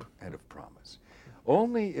hope and of promise.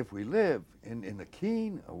 Only if we live in the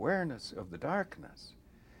keen awareness of the darkness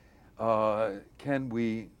can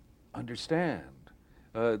we understand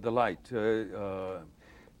the light.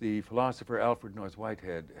 The philosopher Alfred North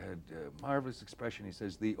Whitehead had a marvelous expression. He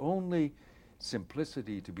says, the only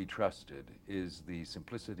simplicity to be trusted is the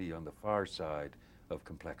simplicity on the far side of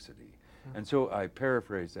complexity. And so I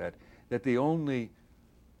paraphrase that the only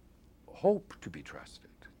hope to be trusted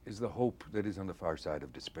is the hope that is on the far side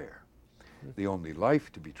of despair. The only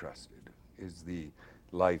life to be trusted is the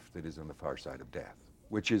life that is on the far side of death,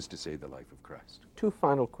 which is to say the life of Christ. Two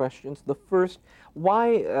final questions. The first,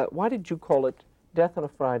 why did you call it Death on a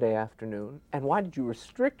Friday Afternoon, and why did you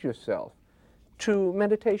restrict yourself to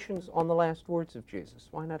meditations on the last words of Jesus?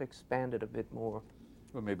 Why not expand it a bit more?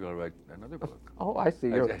 Well, maybe I'll write another book. Oh, I see.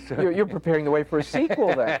 You're preparing the way for a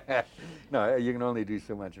sequel then. No, you can only do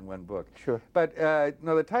so much in one book. Sure. But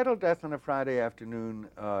no, the title Death on a Friday Afternoon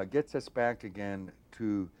gets us back again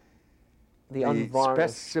to the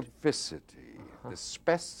specificity, the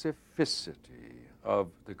specificity of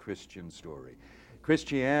the Christian story.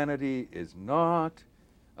 Christianity is not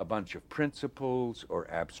a bunch of principles or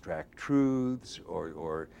abstract truths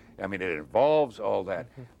or I mean, it involves all that.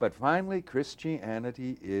 But finally,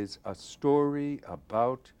 Christianity is a story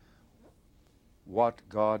about what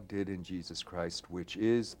God did in Jesus Christ, which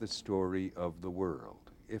is the story of the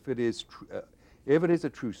world. If it is a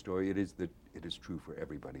true story, it is true for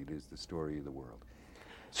everybody. It is the story of the world.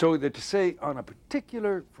 So that to say on a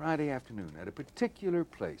particular Friday afternoon, at a particular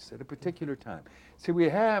place, at a particular time. See, we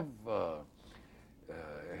have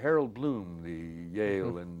Harold Bloom, the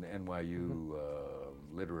Yale and NYU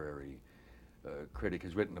literary critic,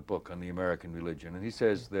 has written a book on the American religion, and he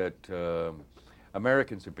says that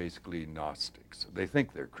Americans are basically Gnostics. They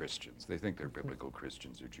think they're Christians. They think they're biblical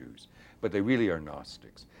Christians or Jews, but they really are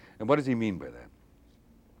Gnostics. And what does he mean by that?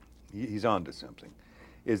 He's on to something.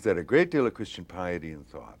 Is that a great deal of Christian piety and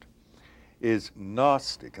thought is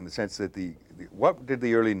Gnostic in the sense that what did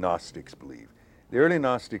the early Gnostics believe? The early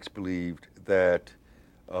Gnostics believed that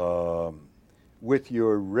with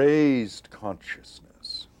your raised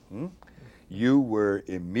consciousness, you were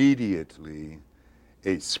immediately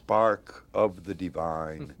a spark of the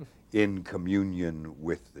divine in communion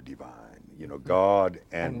with the divine. You know, God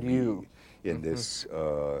and you in this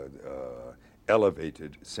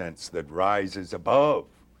elevated sense that rises above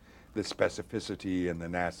the specificity and the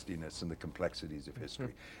nastiness and the complexities of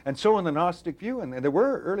history. And so in the Gnostic view, and there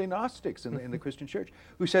were early Gnostics in the Christian church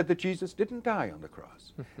who said that Jesus didn't die on the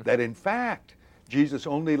cross, that in fact Jesus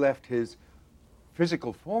only left his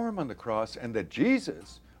physical form on the cross, and that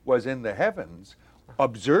Jesus was in the heavens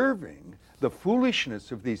observing the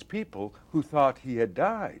foolishness of these people who thought he had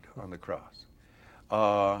died on the cross.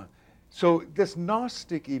 So this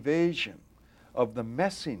Gnostic evasion of the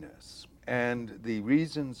messiness and the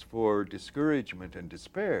reasons for discouragement and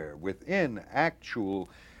despair within actual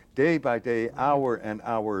day-by-day,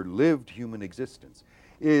 hour-and-hour lived human existence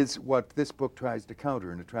is what this book tries to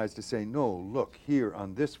counter, and it tries to say, no, look, here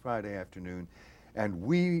on this Friday afternoon, and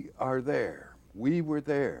we are there. We were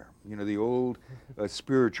there. You know, the old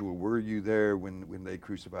spiritual, were you there when they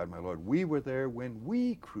crucified my Lord? We were there when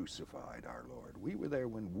we crucified our Lord. We were there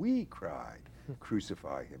when we cried,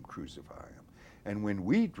 crucify him, crucify him. And when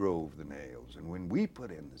we drove the nails, and when we put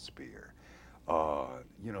in the spear,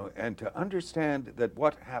 you know, and to understand that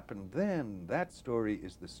what happened then, that story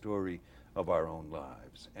is the story of our own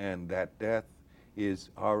lives, and that death is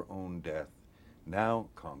our own death, now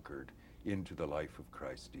conquered into the life of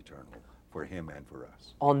Christ eternal, for him and for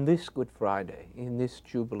us. On this Good Friday, in this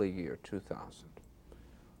Jubilee year 2000,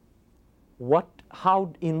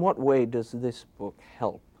 in what way does this book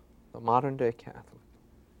help the modern day Catholic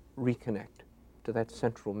reconnect to that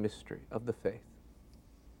central mystery of the faith?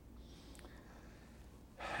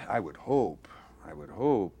 I would hope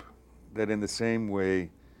that in the same way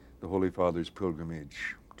the Holy Father's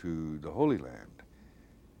pilgrimage to the Holy Land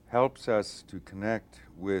helps us to connect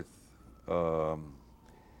with the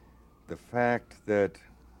fact that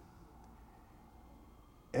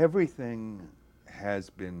everything has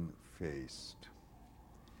been faced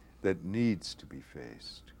that needs to be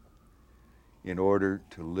faced in order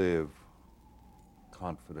to live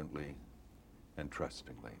confidently and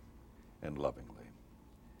trustingly and lovingly.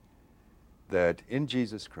 That in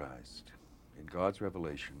Jesus Christ, in God's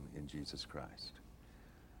revelation in Jesus Christ,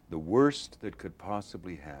 the worst that could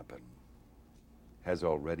possibly happen has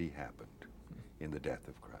already happened in the death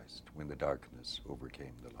of Christ, when the darkness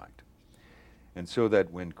overcame the light. And so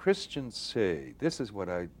that when Christians say, this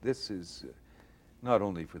is not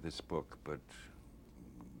only for this book, but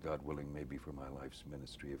God willing, maybe for my life's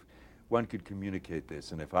ministry, if one could communicate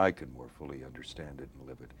this, and if I could more fully understand it and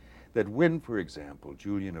live it, that when, for example,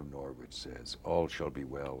 Julian of Norwich says, all shall be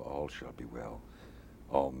well, all shall be well,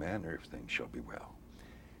 all manner of things shall be well,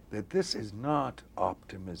 that this is not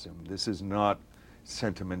optimism, this is not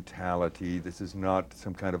sentimentality, this is not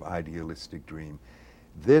some kind of idealistic dream.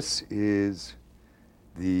 This is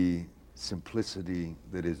the simplicity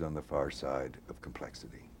that is on the far side of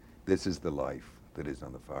complexity. This is the life that is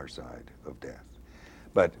on the far side of death.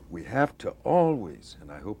 But we have to always,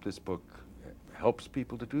 and I hope this book helps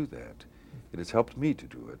people to do that, it has helped me to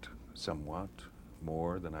do it somewhat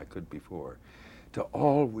more than I could before, to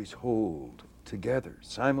always hold together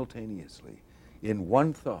simultaneously in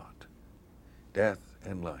one thought, death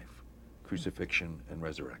and life, crucifixion and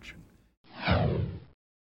resurrection.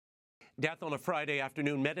 Death on a Friday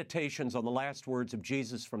Afternoon, Meditations on the Last Words of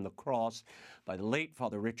Jesus from the Cross by the late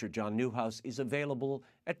Father Richard John Neuhaus is available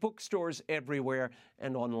at bookstores everywhere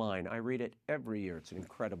and online. I read it every year. It's an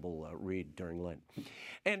incredible read during Lent.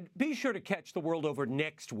 And be sure to catch The World Over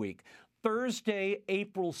next week. Thursday,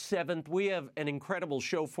 April 7th, we have an incredible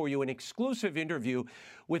show for you, an exclusive interview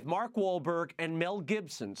with Mark Wahlberg and Mel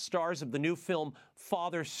Gibson, stars of the new film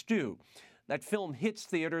Father Stu. That film hits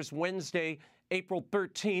theaters Wednesday, April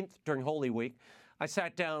 13th during Holy Week. I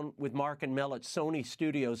sat down with Mark and Mel at Sony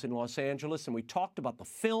Studios in Los Angeles, and we talked about the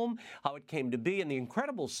film, how it came to be, and the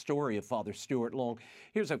incredible story of Father Stuart Long.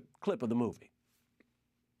 Here's a clip of the movie.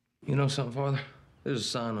 You know something, Father? There's a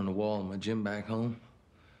sign on the wall in my gym back home.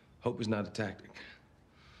 Hope is not a tactic.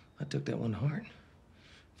 I took that one to heart.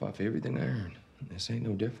 Fought for everything I earned. This ain't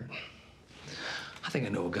no different. I think I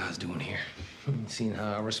know what God's doing here. Seeing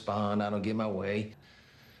how I respond, I don't get my way.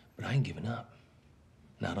 But I ain't giving up.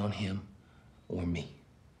 Not on him or me.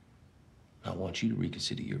 I want you to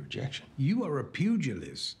reconsider your rejection. You are a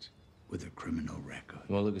pugilist with a criminal record.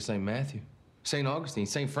 You want to look at St. Matthew? St. Augustine,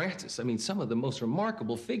 St. Francis. I mean, some of the most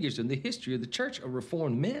remarkable figures in the history of the church are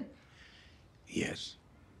reformed men. Yes,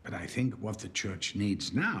 But I think what the church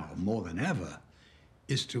needs now, more than ever,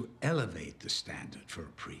 is to elevate the standard for a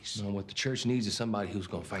priest. No, what the church needs is somebody who's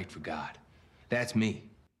going to fight for God. That's me.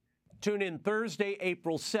 Tune in Thursday,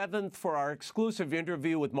 April 7th for our exclusive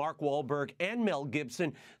interview with Mark Wahlberg and Mel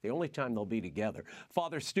Gibson, the only time they'll be together.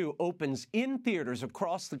 Father Stu opens in theaters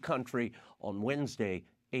across the country on Wednesday,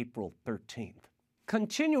 April 13th.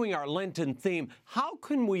 Continuing our Lenten theme, how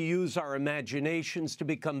can we use our imaginations to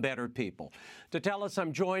become better people? To tell us,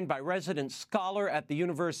 I'm joined by resident scholar at the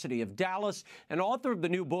University of Dallas and author of the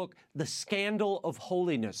new book, The Scandal of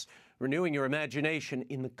Holiness, Renewing Your Imagination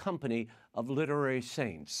in the Company of Literary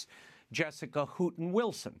Saints. Jessica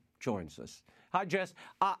Hooten-Wilson joins us. Hi, Jess.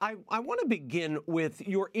 I want to begin with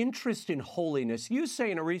your interest in holiness. You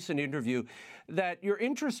say in a recent interview that your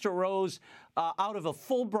interest arose out of a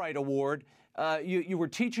Fulbright Award. You were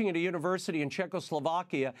teaching at a university in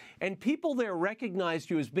Czechoslovakia, and people there recognized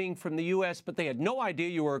you as being from the U.S., but they had no idea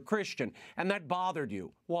you were a Christian, and that bothered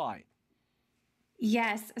you. Why?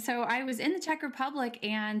 Yes. So I was in the Czech Republic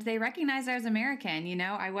and they recognized I was American. You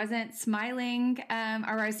know, I wasn't smiling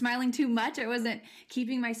or I was smiling too much. I wasn't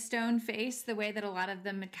keeping my stone face the way that a lot of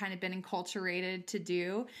them had kind of been enculturated to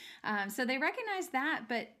do. So they recognized that,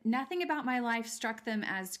 but nothing about my life struck them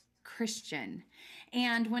as Christian.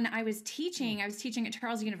 And when I was teaching at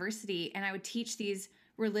Charles University, and I would teach these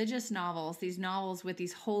religious novels, these novels with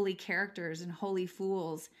these holy characters and holy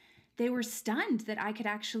fools. They were stunned that I could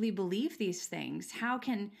actually believe these things. How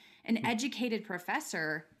can an educated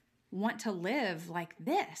professor want to live like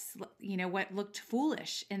this? You know, what looked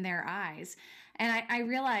foolish in their eyes. And I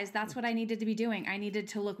realized that's what I needed to be doing. I needed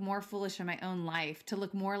to look more foolish in my own life, to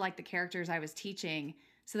look more like the characters I was teaching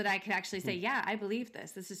so that I could actually say, yeah, I believe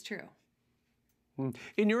this. This is true.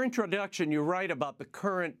 In your introduction, you write about the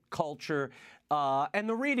current culture and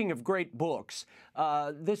the reading of great books.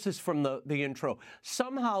 This is from the intro.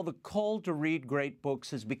 Somehow the call to read great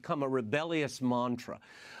books has become a rebellious mantra.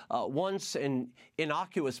 Once an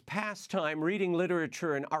innocuous pastime, reading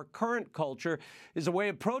literature in our current culture is a way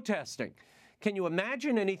of protesting. Can you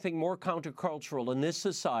imagine anything more countercultural in this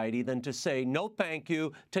society than to say no thank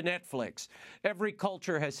you to Netflix? Every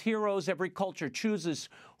culture has heroes. Every culture chooses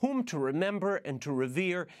whom to remember and to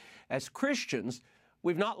revere. As Christians,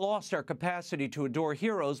 we've not lost our capacity to adore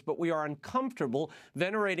heroes, but we are uncomfortable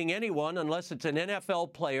venerating anyone unless it's an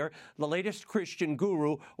NFL player, the latest Christian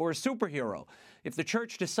guru, or a superhero. If the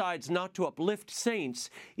church decides not to uplift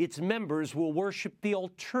saints, its members will worship the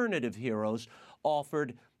alternative heroes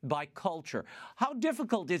offered by culture. How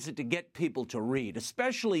difficult is it to get people to read,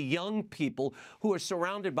 especially young people who are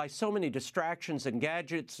surrounded by so many distractions and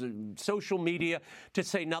gadgets and social media, to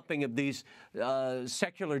say nothing of these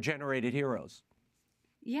secular-generated heroes?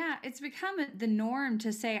 Yeah, it's become the norm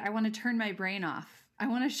to say, I want to turn my brain off. I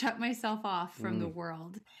want to shut myself off from the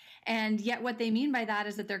world. And yet what they mean by that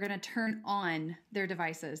is that they're going to turn on their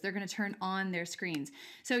devices. They're going to turn on their screens.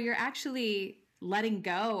 So you're actually letting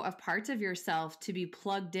go of parts of yourself to be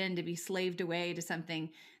plugged in, to be slaved away to something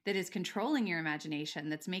that is controlling your imagination,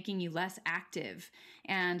 that's making you less active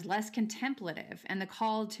and less contemplative. And the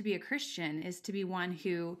call to be a Christian is to be one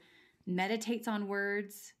who meditates on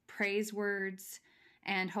words, prays words,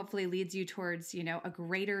 and hopefully leads you towards, you know, a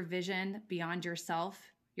greater vision beyond yourself,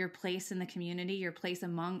 your place in the community, your place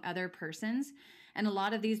among other persons. And a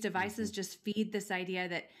lot of these devices just feed this idea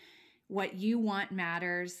that what you want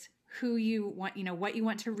matters, who you want, you know, what you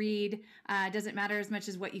want to read doesn't matter as much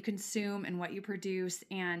as what you consume and what you produce.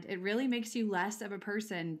 And it really makes you less of a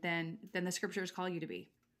person than the scriptures call you to be.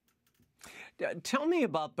 Tell me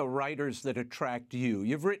about the writers that attract you.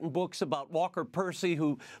 You've written books about Walker Percy,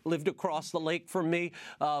 who lived across the lake from me,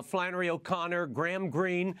 Flannery O'Connor, Graham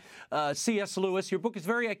Greene, C.S. Lewis. Your book is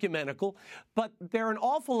very ecumenical, but there are an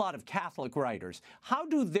awful lot of Catholic writers. How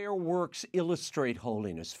do their works illustrate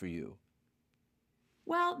holiness for you?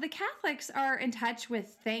 Well, the Catholics are in touch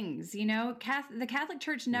with things, you know. The Catholic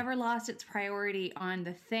Church never lost its priority on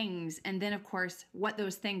the things. And then, of course, what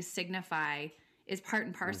those things signify is part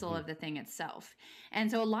and parcel of the thing itself. And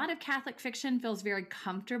so a lot of Catholic fiction feels very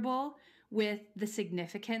comfortable with the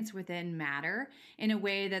significance within matter in a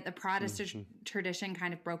way that the Protestant tradition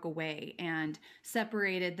kind of broke away and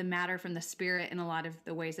separated the matter from the spirit in a lot of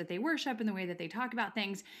the ways that they worship and the way that they talk about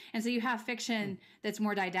things. And so you have fiction that's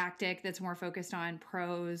more didactic, that's more focused on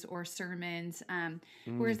prose or sermons,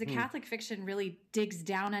 whereas the Catholic fiction really digs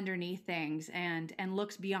down underneath things and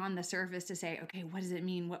looks beyond the surface to say, okay, what does it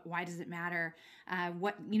mean? Why does it matter?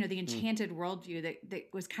 The enchanted worldview that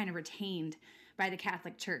was kind of retained by the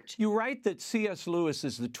Catholic Church. You write that C.S. Lewis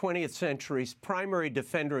is the 20th century's primary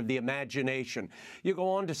defender of the imagination. You go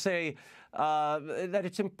on to say that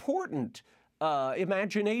it's important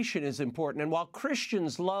imagination is important. And while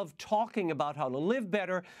Christians love talking about how to live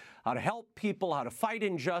better, how to help people, how to fight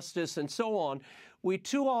injustice, and so on, we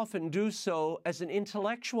too often do so as an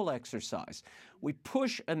intellectual exercise. We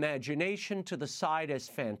push imagination to the side as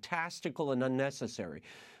fantastical and unnecessary.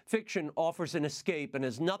 Fiction offers an escape and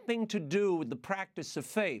has nothing to do with the practice of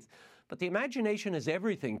faith. But the imagination has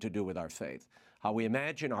everything to do with our faith. How we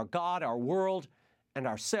imagine our God, our world, and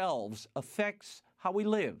ourselves affects how we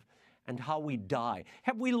live and how we die.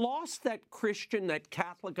 Have we lost that Christian, that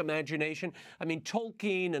Catholic imagination? I mean,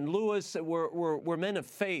 Tolkien and Lewis were men of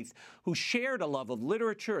faith who shared a love of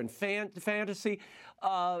literature and fantasy.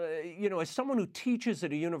 As someone who teaches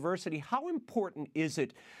at a university, how important is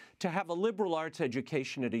it to have a liberal arts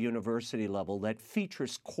education at a university level that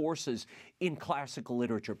features courses in classical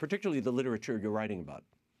literature, particularly the literature you're writing about?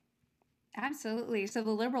 Absolutely. So the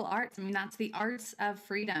liberal arts, I mean, that's the arts of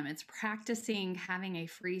freedom. It's practicing having a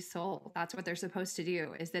free soul. That's what they're supposed to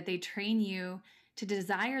do, is that they train you to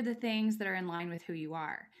desire the things that are in line with who you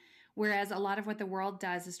are. Whereas a lot of what the world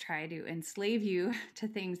does is try to enslave you to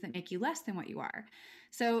things that make you less than what you are.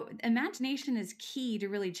 So imagination is key to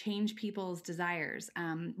really change people's desires.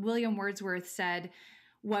 William Wordsworth said,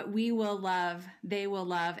 "What we will love, they will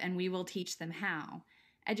love, and we will teach them how."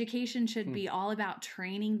 Education should be all about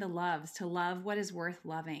training the loves to love what is worth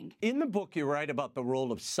loving. In the book, you write about the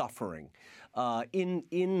role of suffering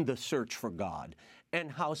in the search for God,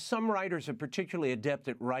 and how some writers are particularly adept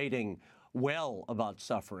at writing well about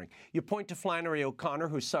suffering. You point to Flannery O'Connor,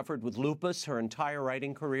 who suffered with lupus her entire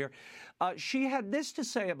writing career. She had this to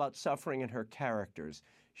say about suffering in her characters.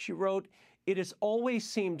 She wrote, "It has always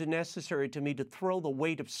seemed necessary to me to throw the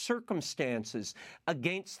weight of circumstances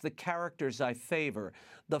against the characters I favor.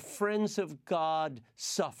 The friends of God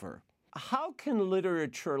suffer." How can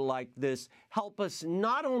literature like this help us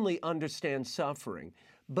not only understand suffering,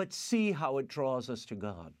 but see how it draws us to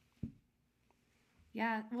God?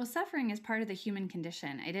 Yeah, well, suffering is part of the human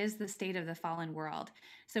condition. It is the state of the fallen world.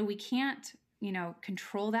 So we can't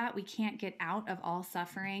control that. We can't get out of all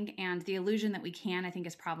suffering. And the illusion that we can, I think,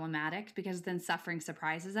 is problematic, because then suffering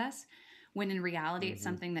surprises us, when in reality, it's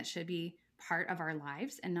something that should be part of our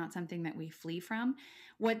lives and not something that we flee from.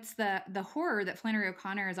 What's the horror that Flannery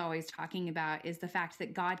O'Connor is always talking about is the fact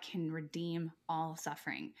that God can redeem all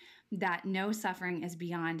suffering, that no suffering is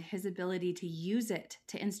beyond his ability to use it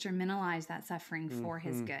to instrumentalize that suffering for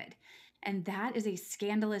his good. And that is a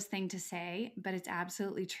scandalous thing to say, but it's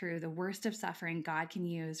absolutely true. The worst of suffering God can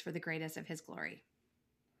use for the greatest of his glory.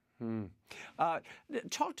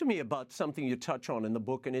 Talk to me about something you touch on in the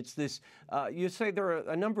book, and it's this, you say there are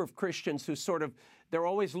a number of Christians who they're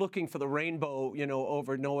always looking for the rainbow,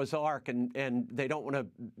 over Noah's Ark, and they don't want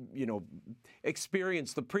to,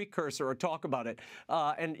 experience the precursor or talk about it.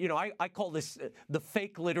 I call this the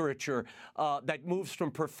fake literature that moves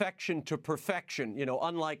from perfection to perfection,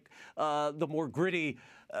 unlike the more gritty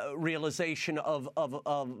realization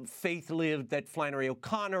of faith lived that Flannery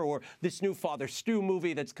O'Connor or this new Father Stu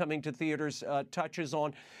movie that's coming to theaters touches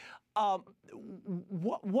on.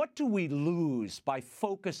 What do we lose by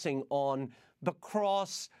focusing on the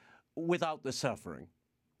cross without the suffering?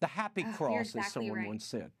 The happy cross, as someone once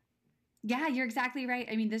said. Yeah, you're exactly right.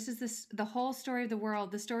 I mean, this is the whole story of the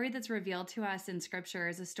world. The story that's revealed to us in Scripture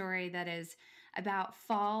is a story that is about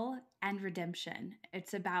fall and redemption.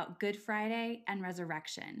 It's about Good Friday and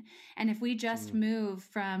resurrection. And if we just move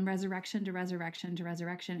from resurrection to resurrection to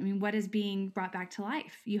resurrection, I mean, what is being brought back to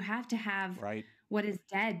life? You have to have what is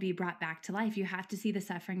dead be brought back to life. You have to see the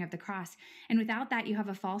suffering of the cross. And without that, you have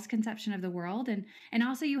a false conception of the world. And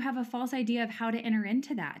also you have a false idea of how to enter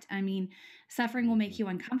into that. I mean, suffering will make you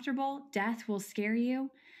uncomfortable. Death will scare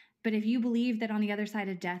you. But if you believe that on the other side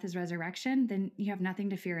of death is resurrection, then you have nothing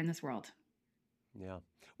to fear in this world. Yeah.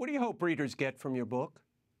 What do you hope readers get from your book?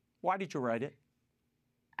 Why did you write it?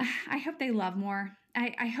 I hope they love more.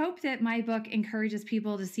 I hope that my book encourages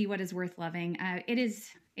people to see what is worth loving. It is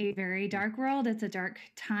a very dark world. It's a dark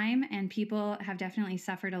time, and people have definitely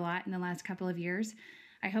suffered a lot in the last couple of years.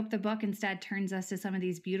 I hope the book instead turns us to some of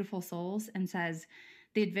these beautiful souls and says,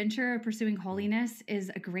 the adventure of pursuing holiness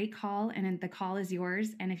is a great call, and the call is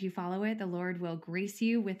yours. And if you follow it, the Lord will grace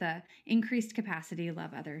you with an increased capacity to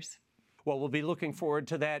love others. Well, we'll be looking forward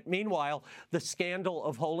to that. Meanwhile, The Scandal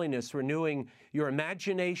of Holiness, Renewing Your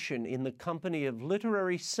Imagination in the Company of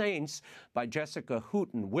Literary Saints by Jessica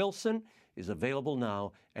HOOTEN Wilson, is available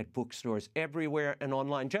now at bookstores everywhere and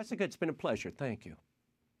online. Jessica, it's been a pleasure. Thank you.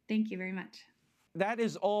 Thank you very much. That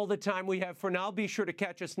is all the time we have for now. Be sure to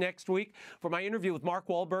catch us next week for my interview with Mark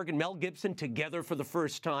Wahlberg and Mel Gibson together for the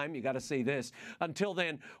first time. You got to see this. Until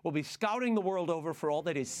then, we'll be scouting the world over for all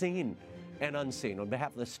that is seen and unseen. On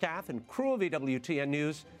behalf of the staff and crew of EWTN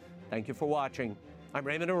News, thank you for watching. I'm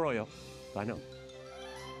Raymond Arroyo. Bye now.